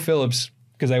lose Will Phillips.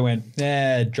 because they went,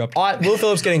 dropped. Will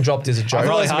Phillips getting dropped is a joke. I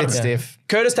thought it was a hard. bit stiff.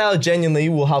 Curtis Taylor genuinely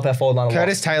will help our forward line a lot.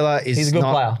 Curtis Taylor is He's a good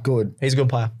not player. good. He's a good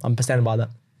player. I'm standing by that.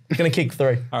 He's going to kick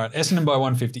 3. All right, Essendon by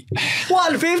 150.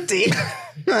 150.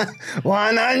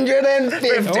 150.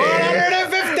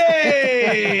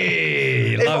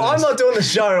 150! If I'm not doing the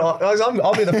show,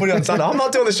 I'll be the footy on Sunday. I'm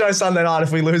not doing the show Sunday night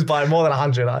if we lose by more than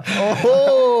 100. Am I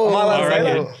allowed to say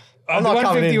that? I'm the not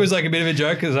coming 150 in. was like a bit of a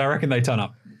joke because I reckon they turn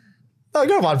up. No,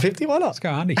 go 150. Why not? Let's go,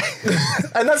 Andy.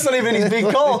 And that's not even his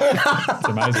big call. It's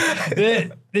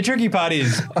amazing. The tricky part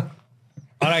is,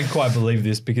 I don't quite believe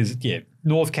this because,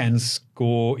 North can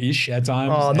score-ish at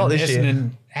times. Oh, not and this year.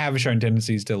 Essendon have shown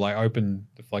tendencies to like open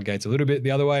the floodgates a little bit the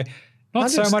other way. Not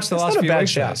so much the it's last not a few bad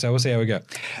weeks, though, shout. so we'll see how we go.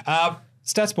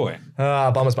 Stats boy.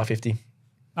 Bombers by 50.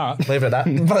 All right. Leave it at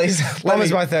that. Please.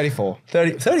 Bombers by 34.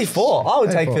 34. I would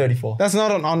take 34. That's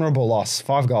not an honourable loss.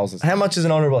 5 goals. How much is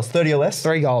an honourable loss? 30 or less?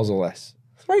 3 goals or less.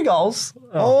 3 goals?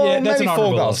 Oh, Yeah, that's maybe an 4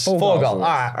 honourable goals. loss. 4 goals. or All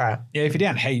less. right. Yeah, if you're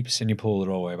down heaps and you pull it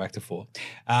all the way back to 4.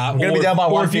 gonna be down by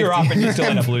or if you're 150. up and you still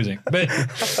end up losing. But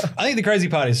I think the crazy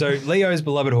part is, so Leo's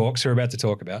beloved Hawks, who we're about to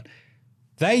talk about,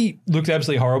 they looked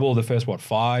absolutely horrible the first,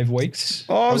 5 weeks?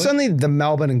 Oh, it was probably? only the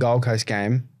Melbourne and Gold Coast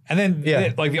game. And then,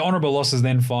 like the honourable losses,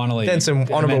 then finally, Then some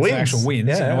honourable meant wins. actual wins,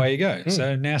 Yeah, and yeah. away you go.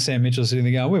 So now Sam Mitchell's sitting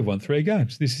there going, "We've won 3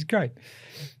 games. This is great.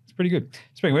 It's pretty good."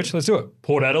 Speaking of which, let's do it.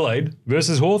 Port Adelaide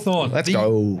versus Hawthorn. Let's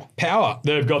go. Power.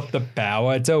 They've got the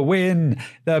power to win,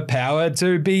 the power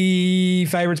to be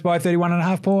favourites by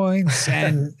 31.5 points,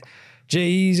 and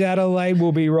geez, Adelaide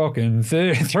will be rocking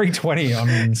 320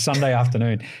 on Sunday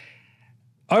afternoon.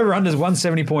 Over unders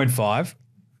 170.5.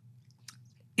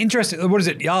 Interesting. What is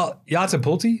it?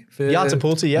 Yartapulti?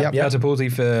 Yartapulti, yeah.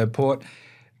 Yartapulti for Port.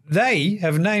 They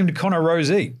have named Connor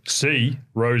Rosie.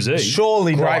 Rosie.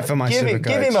 Surely Great not. for my give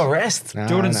SuperCoach. him a rest. No,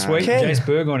 Jordan no. Sweet, Ken. Jace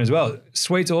Burgoyne as well.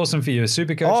 Sweet's awesome for your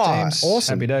Supercoach teams.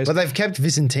 Awesome. Happy days. But they've kept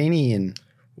Vicentini in.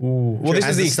 Well, this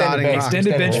As is the the extended starting bench. ruck.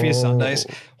 Extended bench for your Sundays.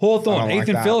 Hawthorn, I don't like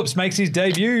Ethan that. Phillips makes his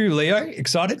debut. Leo,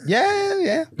 excited?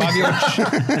 Yeah.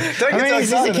 Marvio, Don't get he's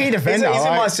so a excited. key defender, He's in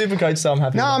my like- Supercoach, so I'm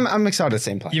happy. No, I'm excited to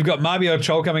see him play. you've got Marvio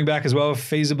Chol coming back as well,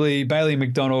 feasibly. Bailey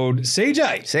McDonald,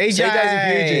 CJ. CJ. CJ's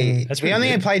a huge. That's We pretty only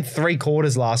good. played 3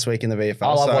 quarters last week in the VFL.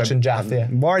 I love so watching Jaff, I'm yeah.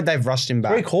 worried they've rushed him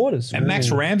back. 3 quarters. And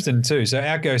Max Ramsden too. So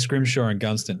out go Scrimshaw and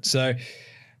Gunston. So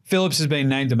Phillips has been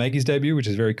named to make his debut, which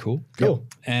is very cool. Cool.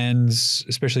 And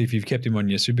especially if you've kept him on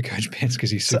your Supercoach bench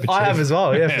because he's super cheap. I have as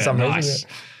well, yeah, for some nice. reason.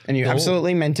 Yeah. And you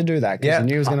absolutely meant to do that because Yeah. you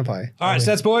knew he was going to play. All right,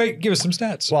 Stats Boy, give us some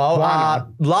stats. Well, Why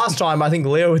last time I think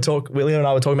Leo and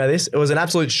I were talking about this. It was an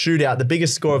absolute shootout, the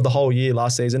biggest score of the whole year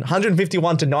last season,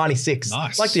 151 to 96.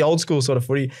 Nice. Like the old school sort of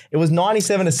footy. It was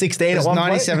 97 to 16 It was at one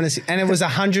 97 point. to, and it was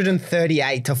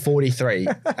 138 to 43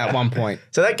 at one point.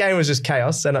 So that game was just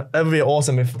chaos, and it would be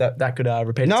awesome if that could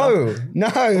repeat itself. No,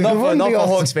 Not for, not not for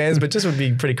Hawks fans, but just would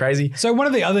be pretty crazy. So one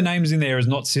of the other names in there is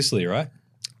not Sicily, right?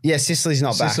 Yeah, Sicily's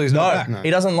not back. Sicily's not back. He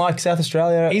doesn't like South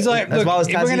Australia. He's like, as look, well as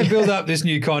if we're going to Tassie. build up this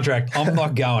new contract, I'm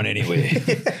not going anywhere.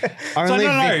 Only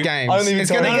no, Vic games. Only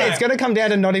it's Victoria. going to come down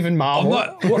to not even Marvel.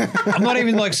 I'm not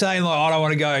even like saying like I don't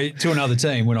want to go to another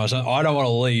team when I don't want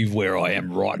to leave where I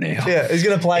am right now. Yeah, he's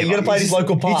going to play. He's going to play his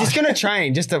local park. He's just going to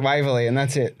train just at Waverley, and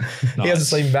that's it. He has a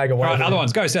sleeping bag of All right, water. other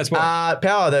ones. Go, Stats Boy.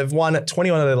 Power, they've won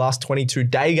 21 of their last 22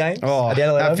 day games. Oh, at the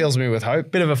Adelaide that Oval. fills me with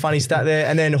hope. Bit of a funny stat there.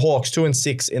 And then Hawks,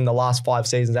 2-6 in the last 5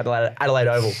 seasons at Adelaide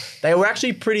Oval. They were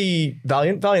actually pretty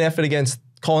valiant effort against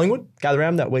Collingwood, gather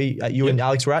round that you and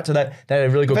Alex were at. So they had a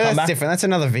really good But that's comeback. different. That's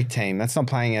another Vic team. That's not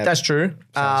playing at. That's true.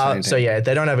 So yeah,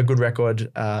 they don't have a good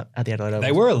record at the Adelaide Oval.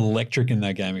 They were electric in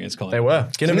that game against Collingwood. They were.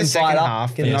 Get them the inside second up.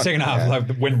 half, Get Yeah, them up. second half,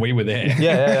 like when we were there.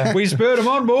 Yeah. We spurred them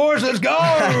on, boys. Let's go.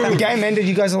 the game ended.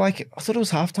 You guys are like, I thought it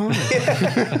was halftime.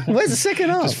 Where's the second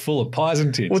half? Just full of pies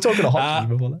and tins. We're talking to hockey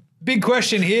before that. Big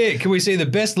question here. Can we see the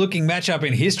best looking matchup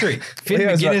in history? Finn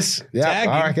Leo's McGuinness Yeah, tagging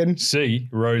I reckon. C.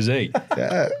 Rosie.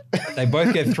 Yeah. They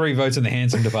both get 3 votes in the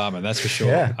handsome department, that's for sure.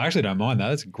 Yeah. I actually don't mind that.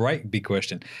 That's a great big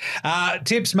question.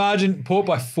 Tips margin, Port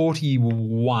by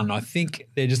 41. I think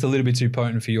they're just a little bit too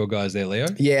potent for your guys there, Leo.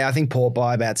 Yeah, I think Port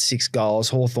by about 6 goals.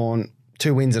 Hawthorn,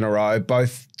 2 wins in a row,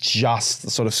 both just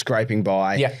sort of scraping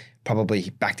by. Yeah. Probably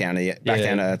back down to earth this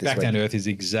Back week. down to earth is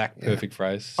the exact perfect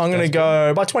phrase. I'm going to That's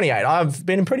go by 28. I've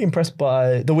been pretty impressed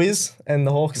by the Wiz and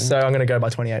the Hawks, so I'm going to go by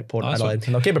 28 Port Nice Adelaide. one.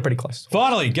 And I'll keep it pretty close.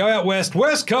 Finally, go out west.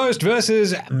 West Coast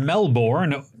versus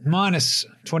Melbourne. Minus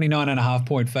 29.5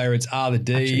 point favourites are the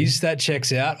Ds. That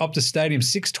checks out. Optus Stadium,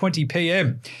 6:20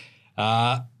 p.m.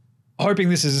 Hoping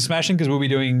this is a smashing because we'll be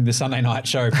doing the Sunday night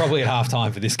show probably at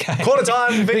halftime for this game. Quarter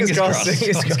time, fingers crossed.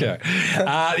 Let's go.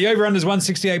 The over-under is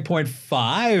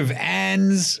 168.5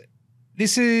 and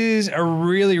this is a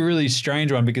really, really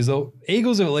strange one because the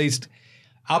Eagles have at least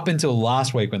up until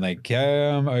last week when they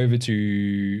came over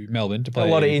to Melbourne to play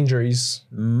A lot of injuries.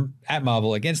 at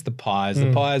Marvel against the Pies.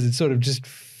 The Pies had sort of just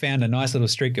found a nice little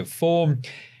streak of form.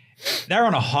 They're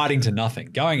on a hiding to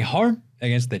nothing. Going home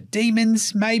against the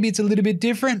Demons, maybe it's a little bit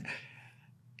different.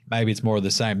 Maybe it's more of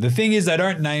the same. The thing is they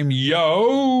don't name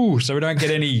Yo, so we don't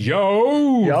get any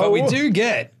Yo. But we do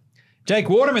get Jake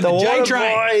Waterman, the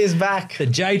J-Train. Boy is back. The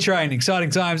J-Train, exciting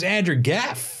times. Andrew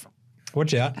Gaff,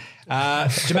 watch out.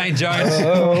 Jermaine Jones,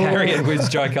 Harry Edwards,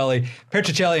 Joe Cully,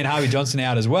 Petrocelli and Harvey Johnson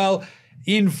out as well.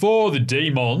 In for the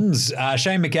Demons,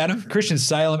 Shane McAdam, Christian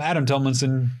Salem, Adam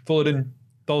Tomlinson, Fullerton,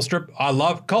 Tholstrup. I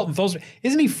love Colton Tholstrup.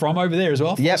 Isn't he from over there as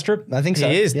well? Yep, Tholstrup? I think so.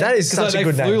 He is. Yeah. That is such a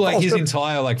good They name. flew like his Tholstrup.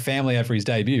 entire family out for his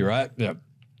debut, right? Yeah.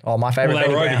 Oh, my favourite. Well, they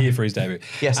Benny were over Brown. here for his debut.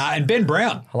 Yes. And Ben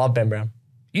Brown. I love Ben Brown.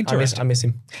 Interesting. I miss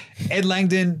him. Ed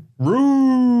Langdon,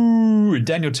 Roo,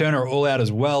 Daniel Turner are all out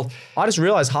as well. I just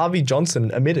realised Harvey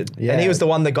Johnson omitted. Yeah. And he was the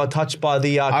one that got touched by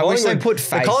the I wish they Collingwood. put the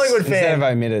face Collingwood instead fan. of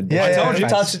omitted. Yeah, I told you.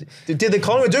 Touched, did the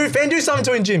Collingwood fan do something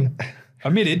to him, Jim?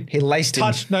 Omitted. He laced him.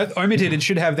 Touched. No, omitted. It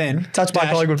should have then. Touched by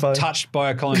a Collingwood fan. Touched by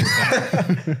a Collingwood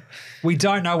fan. We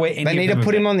don't know where any They of need them to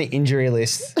put have him been. on the injury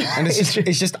list. And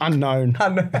it's just unknown.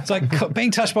 It's like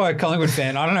being touched by a Collingwood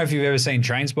fan. I don't know if you've ever seen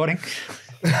Train Spotting.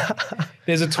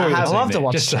 There's a toilet I scene love to there.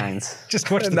 watch Just, Trains. just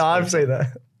watch the, No, I've seen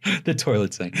that. the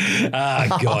toilet scene.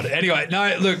 Ah, God. Anyway,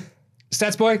 no, look,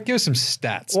 Stats Boy, give us some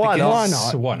stats. Why not?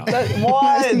 because- Why not?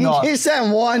 Why not? You're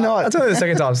saying why not? That's only the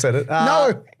second time I've said it.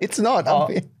 No, it's not.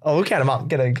 We'll count them up.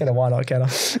 Get a why not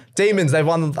counter. Demons, they've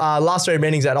won last 3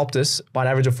 meetings at Optus by an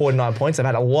average of 49 points. They've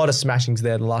had a lot of smashings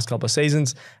there the last couple of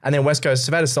seasons. And then West Coast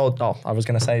have had a solid, I was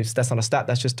going to say that's not a stat.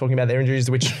 That's just talking about their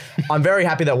injuries, which I'm very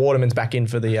happy that Waterman's back in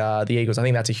for the Eagles. I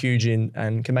think that's a huge in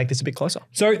and can make this a bit closer.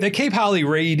 So they keep Harley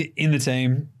Reid in the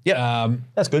team. Yeah,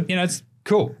 that's good. You know, it's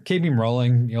cool. Keep him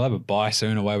rolling. You'll have a bye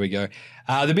soon. Away we go.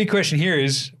 The big question here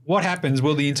is, what happens?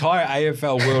 Will the entire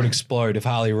AFL world explode if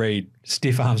Harley Reid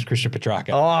stiff arms Christian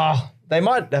Petrarca? Oh, they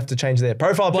might have to change their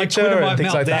profile Like picture Twitter and might things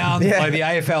melt like down. that. Yeah. Like the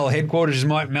AFL headquarters just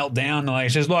might melt down. Like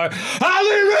it's just like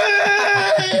Harley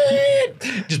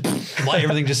Reid, just like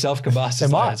everything just self-combusts.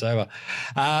 It's, like, it's over.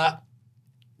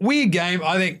 Weird game.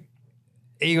 I think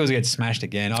Eagles get smashed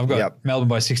again. I've got Melbourne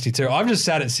by 62. I've just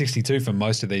sat at 62 for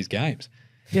most of these games.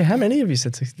 Yeah, how many have you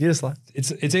said 60? You just like. It's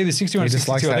either 61 or just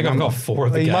 62. likes I that think I've got number. 4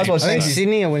 of the Well, you games. might as well I think change-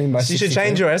 Sydney are winning by You 62. should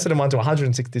change your Essendon one to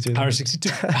 162. 162.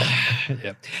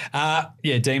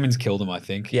 Yeah, Demons killed them, I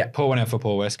think. Yeah. Poor one out for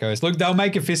poor West Coast. Look, they'll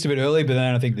make a fist of it early, but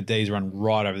then I think the D's run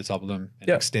right over the top of them and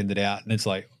extend it out. And it's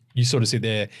like, you sort of sit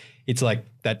there, it's like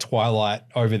that Twilight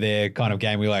over there kind of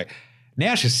game where you're like,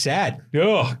 now it's just sad.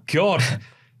 Oh, God.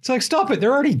 It's like, stop it.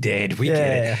 They're already dead. We get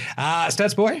it.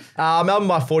 Stats Boy? Melbourne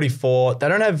by 44. They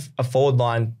don't have a forward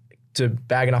line to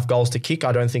bag enough goals to kick.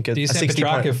 I don't think a Do you send 60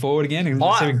 Petrarca point. forward again and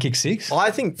I- see if he can kick 6?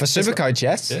 I think For Supercoach,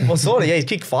 yes. Well, sort of. Yeah, he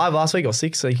kicked 5 last week or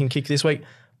 6, so he can kick this week.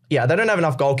 Yeah, they don't have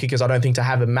enough goal kickers, I don't think, to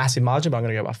have a massive margin, but I'm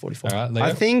going to go by 44. All right, Leo.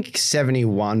 I think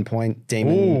 71 point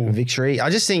Demon victory. I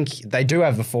just think they do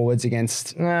have the forwards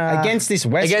against this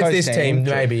West Against Coast this team,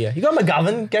 maybe, yeah. You got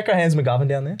McGovern. Gecko Hands McGovern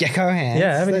down there. Gecko Hands.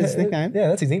 Yeah, That's his nickname. Yeah,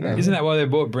 that's his nickname. Isn't that why they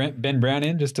brought Ben Brown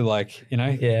in? Just to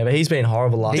Yeah, but he's been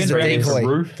horrible last He's Ben a Brown in decoy. for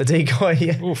Roo? The decoy,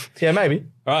 yeah. Oof. Yeah, maybe.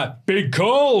 All right, big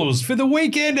calls for the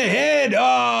weekend ahead.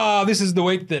 This is the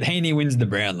week that Heeney wins the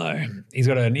Brownlow. He's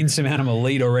got an insurmountable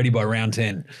lead already by round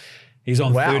 10. He's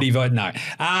on 30 votes. No.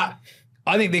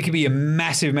 I think there could be a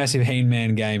massive, massive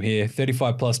Heenman game here.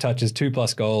 35 plus touches, 2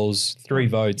 plus goals, 3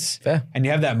 votes. Fair. And you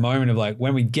have that moment of like,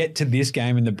 when we get to this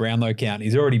game in the Brownlow count,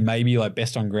 he's already maybe like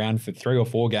best on ground for 3 or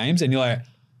 4 games. And you're like,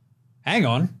 hang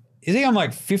on. Is he on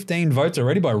like 15 votes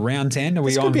already by round 10? Are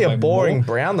we This on could be a like boring more?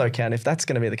 Brownlow count if that's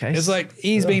going to be the case. It's like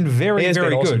he's been very, He has very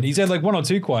been awesome. good. He's had like 1 or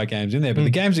 2 quiet games in there, but the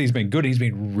games he's been good, he's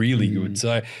been really good.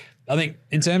 So I think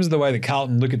in terms of the way that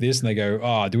Carlton look at this and they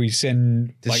go, do we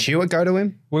send Does like Stewart go to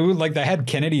him? we would like they had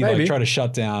Kennedy Maybe. like try to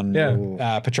shut down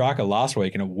Yeah. Petrarca last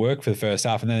week and it worked for the first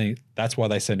half, and then that's why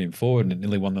they sent him forward and it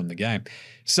nearly won them the game.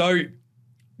 So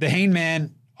the Heen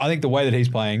man, I think the way that he's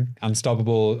playing,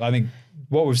 unstoppable. I think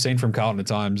what we've seen from Carlton at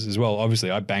times as well,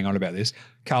 obviously I bang on about this,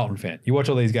 Carlton fan. You watch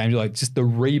all these games, you're like just the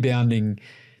rebounding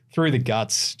through the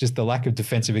guts, just the lack of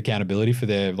defensive accountability for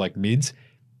their like mids.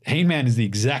 Heenman is the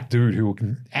exact dude who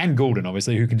can, and Goulden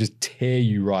obviously, who can just tear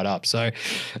you right up. So I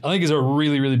think it's a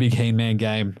really, really big Heenman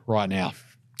game right now.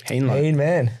 Heenman. Heen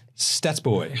man. Stats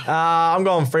boy. I'm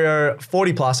going Freo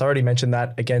 40 plus. I already mentioned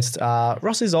that against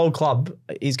Ross's old club.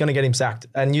 He's going to get him sacked.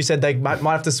 And you said they might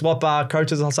have to swap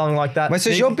coaches or something like that. Wait, so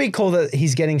is your big call that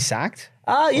he's getting sacked?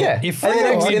 Yeah. If in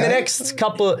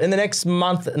Freo- the next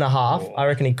month and a half, I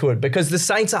reckon he could, because the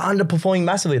Saints are underperforming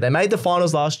massively. They made the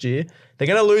finals last year. They're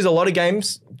going to lose a lot of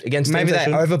games against Maybe teams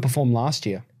they that overperformed last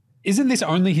year. Isn't this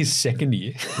only his second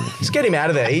year? Just get him out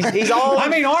of there. He's old. I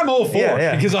mean, I'm all for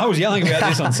it because I was yelling about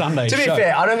this on Sunday. To be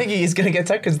fair, I don't think he is going to get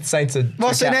sacked because the Saints are.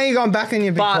 Well, so now you're going back on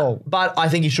your big call. But I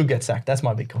think he should get sacked. That's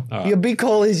my big call. Your big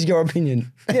call is your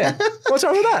opinion. Yeah. What's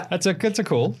wrong with that? That's a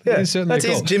call. Yeah. It is certainly That's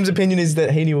a call. Jim's opinion is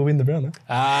that Heeney will win the Brownlow.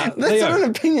 That's Leo, not an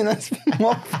opinion. That's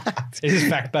more fact. it is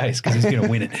fact-based because he's going to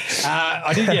win it.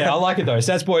 I like it though.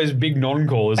 Stats Boy's big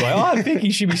non-call is like, I think he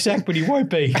should be sacked, but he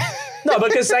won't be. No,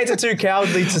 because Saints are too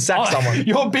cowardly to sack someone.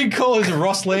 Your big call is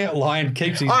Ross Lyon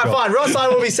keeps his All right, job. fine. Ross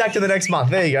Lyon will be sacked in the next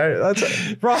month. There you go.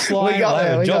 Ross Lyon, got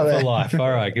there, we job got for there. life. All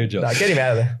right, good job. No, get him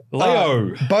out of there.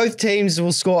 Leo. Both teams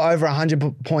will score over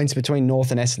 100 points between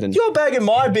North and Essendon. You're bagging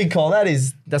my big call.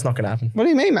 That's not going to happen. What do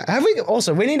you mean, Matt?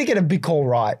 We need to get a big call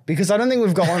right, because I don't think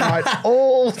we've got one right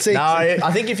all season. No,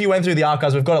 I think if you went through the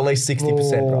archives, we've got at least 60%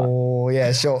 right. Oh,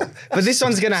 yeah, sure. But this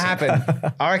one's going to happen.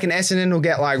 I recken Essendon will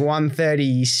get like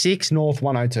 136, North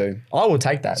 102. I will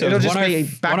take that. So It'll it was just be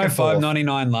back and forth.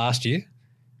 105.99 last year.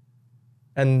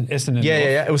 And Essendon yeah, North.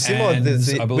 yeah. It was similar. And I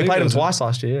We believe played there them was twice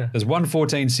last year. Yeah. There's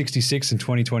 114.66 in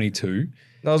 2022.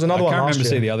 There was another I one can't last remember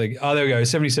year. see the other. Oh, there we go.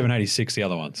 77.86 the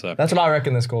other one. So That's what I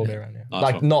reckon the score will be around here. Nice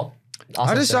Like one. not.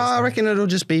 I reckon it'll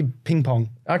just be ping pong.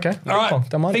 Okay. all right.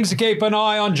 Don't mind. Things to keep an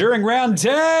eye on during round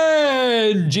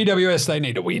 10. GWS, they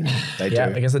need to win. They Yeah,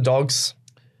 do. against the Dogs.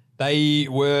 They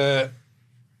were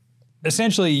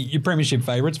essentially your premiership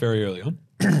favourites very early on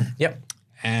Yep.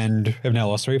 and have now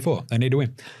lost 3 or 4. They need to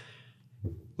win.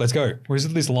 Let's go. Was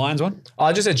it this Lions one?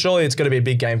 I just said surely it's going to be a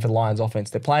big game for the Lions offense.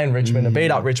 They're playing Richmond. They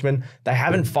beat up Richmond. They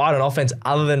haven't fired an offense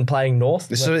other than playing North.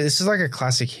 This is like a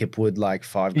classic Hipwood, like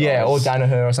 5 goals. Yeah, or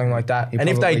Danaher or something like that. He And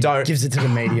if they probably don't, gives it to the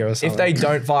media or something. if they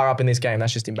don't fire up in this game,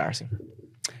 that's just embarrassing.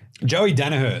 Joey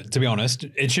Danaher, to be honest,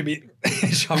 it should be.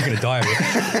 I'm going to die of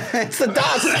it. It's the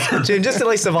dust. Jim, just at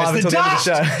least survive It's until the the end of dust.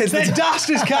 the show. It's the dust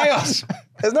is chaos.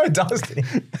 There's no dust in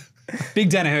it. Big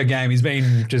Danaher game. He's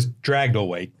been just dragged all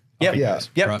week. Yep. Yeah.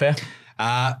 Yep. Right.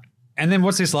 Fair. And then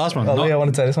what's this last one? Oh, Not- Leo, I want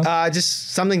to say this one.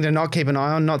 just something to not keep an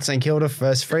eye on. Not St Kilda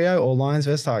versus Freo or Lions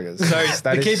versus Tigers. so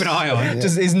That to is- keep an eye on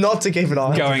Just is not to keep an eye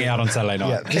on. going out on Saturday night.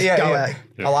 Yeah, just Yeah, go yeah.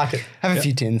 out. I like it. Have a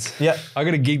few tins. Yep. I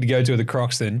got a gig to go to at the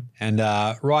Crocs then, and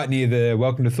right near the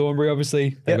Welcome to Thornbury, obviously.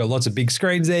 They've Yep. got lots of big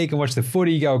screens there. You can watch the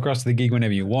footy, go across to the gig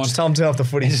whenever you want. Just tell them to turn off the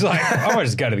footy. It's just like, I might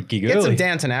just go to the gig Get some early.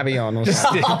 Downton Abbey on or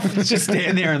something. Just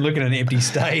stand there and look at an empty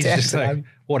stage. Just Downton like, Abbey.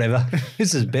 whatever.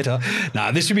 This is better.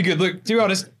 Nah, this should be good. Look, to be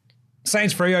honest,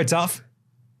 Saints Freo tough.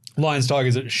 Lions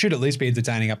Tigers it should at least be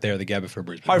entertaining up there at the Gabba for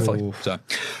Brisbane. Hopefully. So, all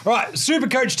right, super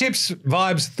coach tips,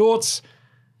 vibes, thoughts,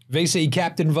 VC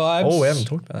captain vibes. Oh, we haven't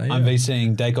talked about that yet. I'm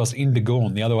VCing Dacos into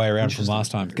Gorn the other way around from last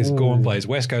time because Gorn plays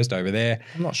West Coast over there.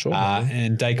 I'm not sure about that.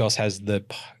 And Dacos has the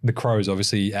Crows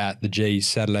obviously at the G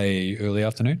Saturday early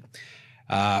afternoon.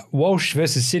 Walsh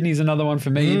versus Sydney is another one for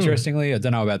me, interestingly. I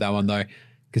don't know about that one though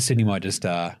because Sydney might just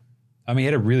he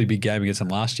had a really big game against them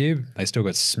last year. They still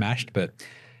got smashed, but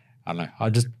I don't know. I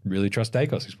just really trust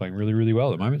Dacos. He's playing really, really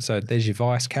well at the moment. So there's your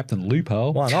vice captain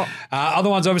loophole. Why not? Other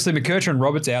ones, obviously, McKercher and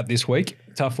Roberts out this week.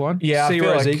 Tough one. Yeah, I C.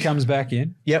 feel Rosie like- comes back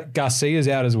in. Yep. Garcia's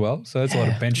out as well. So that's a lot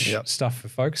of bench stuff for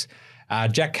folks.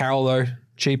 Jack Carroll, though,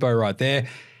 cheapo right there.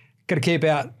 Got to keep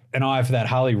out an eye for that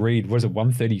Harley Reid. What is it,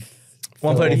 130?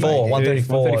 134.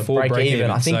 134. Break break even.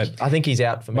 even. I think he's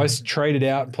out for me. Most traded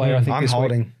out player, I think, I'm this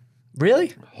holding. week.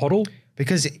 Really? Hoddle.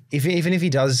 Because even if he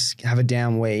does have a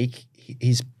down week,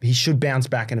 he should bounce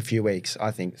back in a few weeks,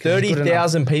 I think.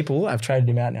 30,000 people have traded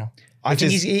him out now. I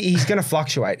think he's going to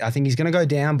fluctuate. I think he's going to go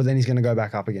down, but then he's going to go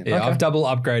back up again. Yeah, I've double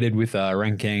upgraded with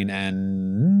Rankine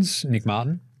and Nick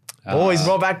Martin. He's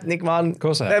brought back Nick Martin. Of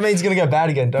course I have. That means he's going to go bad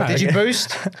again, don't Did you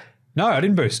boost? No, I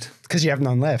didn't boost. Because you have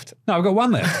none left. No, I've got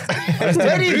one left.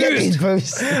 Where do you get these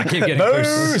boosts? I keep getting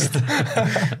boost.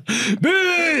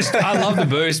 Boost! I love the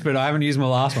boost, but I haven't used my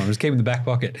last one. I'm just keeping the back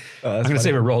pocket. I'm going to see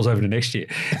if it rolls over to next year.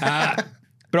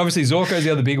 But obviously, Zorko's the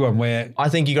other big one where I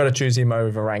think you got to choose him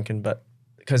over Rankin, but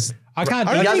because I can't.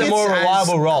 He has a more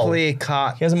reliable role. Clear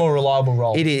cut. he has a more reliable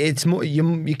role. It's more.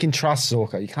 You can trust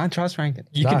Zorko. You can't trust Rankin.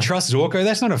 You can trust Zorko.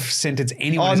 That's not a sentence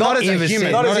anyone has not as a ever human.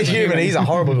 said. Not as a human. He's a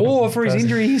horrible. Or for his person.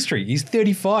 injury history. He's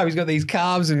 35. He's got these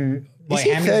calves and Is he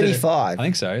how many is it? 35? I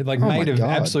think so. Like Oh made my of God.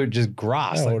 absolute just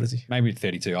grass. How Like, old is he? Maybe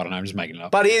 32. I don't know. I'm just making it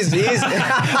up. But he is. no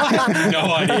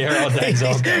idea how old Dave's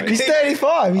old. He's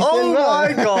 35. He's Oh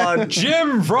 35. my God.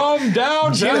 Jim from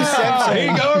downtown. Simpson. He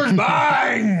goes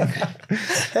bang.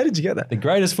 How did you get that? The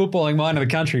greatest footballing mind in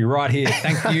the country right here.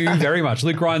 Thank you very much.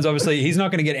 Luke Ryan's obviously, he's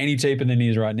not going to get any cheaper than he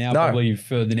is right now, probably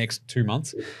for the next 2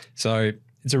 months. So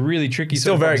it's a really tricky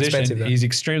Still sort of very proposition. expensive, though. He's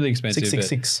extremely expensive.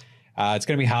 666. But, it's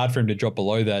going to be hard for him to drop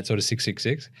below that sort of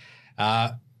 666.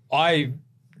 I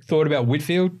thought about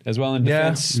Whitfield as well in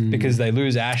defence because they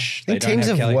lose Ash. I think teams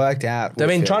have Kelly. worked out. They've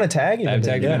been trying to tag him. They've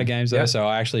taken him out of games though. Yeah. So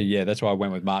I actually, that's why I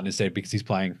went with Martin instead because he's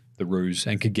playing the Roos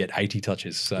and could get 80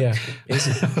 touches. So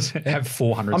have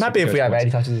 400. I'm happy if we have points.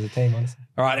 80 touches as a team, honestly.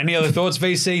 All right. Any other thoughts?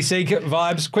 VCC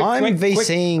vibes? Quick. I'm quick.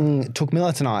 VCing Took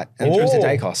Miller tonight and James to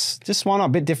Dacos. Just why not? A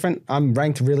bit different. I'm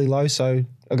ranked really low, so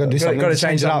I've got to do something. Got to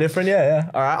change it up. something different, yeah.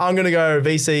 All right, I'm going to go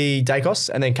VC Dacos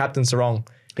and then captain Sarong.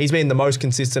 He's been the most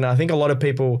consistent. I think a lot of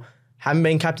people haven't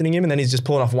been captaining him and then he's just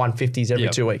pulling off 150s every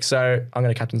 2 weeks. So I'm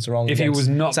going to captain Sarong. If he was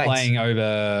not Saints. playing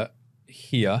over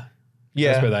here,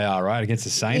 that's where they are, right? Against the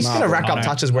Saints. He's going to rack up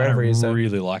touches wherever he is. I So.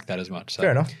 really like that as much. So.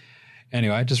 Fair enough.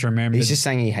 Anyway, just remember. He's just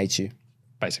saying he hates you.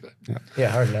 Basically.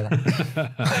 Yeah, I already know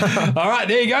that. All right,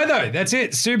 there you go, though. That's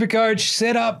it. SuperCoach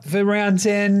set up for round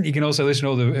 10. You can also listen to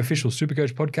all the official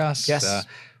SuperCoach podcasts. Yes.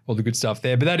 All the good stuff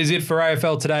there. But that is it for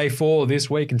AFL Today for this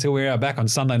week until we are back on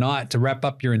Sunday night to wrap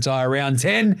up your entire round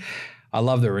 10. I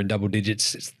love that we're in double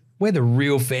digits. It's where the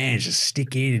real fans just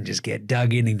stick in and just get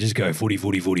dug in and just go footy.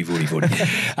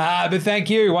 But thank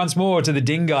you once more to the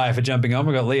Ding guy for jumping on.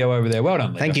 We've got Leo over there. Well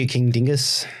done, Leo. Thank you, King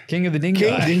Dingus. King of the Ding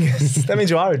King guy. Dingus. That means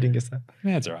you are a dingus, though.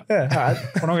 Yeah, that's all right. Yeah, all right.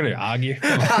 We're not going to argue.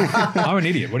 I'm an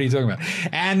idiot. What are you talking about?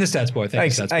 And the Stats Boy. Thank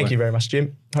you, Stats Boy. Thank you very much,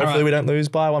 Jim. Hopefully we don't lose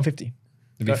by 150.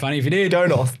 It'd be funny if you did. Go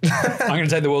North. I'm going to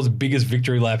take the world's biggest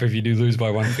victory lap if you do lose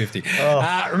by 150.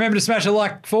 Remember to smash a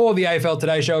like for the AFL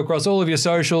Today Show across all of your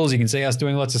socials. You can see us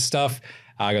doing lots of stuff.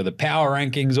 I got the power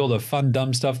rankings, all the fun,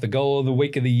 dumb stuff, the goal of the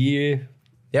week of the year.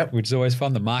 Yep. Which is always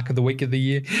fun, the mark of the week of the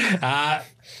year.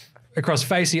 Across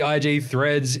Facey, IG,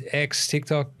 Threads, X,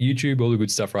 TikTok, YouTube, all the good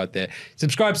stuff right there.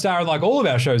 Subscribe, star, and like all of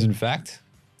our shows, in fact.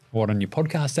 What on your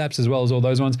podcast apps as well as all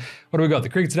those ones. What do we got? The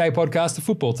Cricket Today podcast, the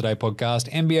Football Today podcast,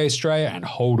 NBA Australia, and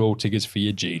hold all tickets for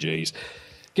your GGs.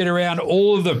 Get around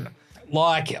all of them.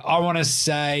 Like, I want to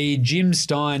say Jim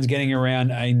Stein's getting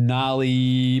around a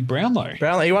gnarly Brownlow.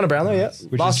 Brownlow, you won a Brownlow, yeah.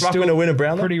 Which Last is ruckman still to win a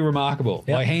Brownlow. pretty remarkable.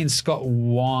 Yep. Like, he and Scott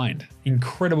whined.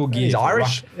 Incredible gear. He's for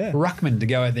Irish. Yeah. Ruckman to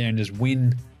go out there and just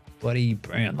win bloody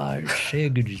Brownlow. How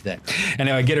good is that?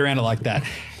 Anyway, get around it like that.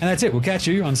 And that's it. We'll catch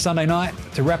you on Sunday night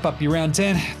to wrap up your round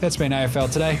 10. That's been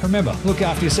AFL Today. Remember, look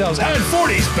after yourselves. And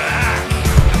 40's back!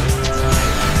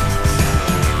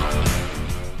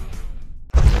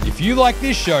 If you like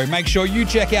this show, make sure you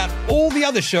check out all the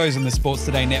other shows on the Sports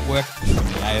Today Network, from the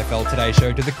AFL Today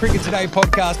Show to the Cricket Today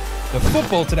podcast, the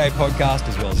Football Today podcast,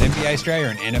 as well as NBA Australia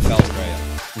and NFL Australia.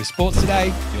 With Sports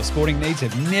Today, your sporting needs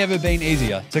have never been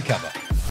easier to cover.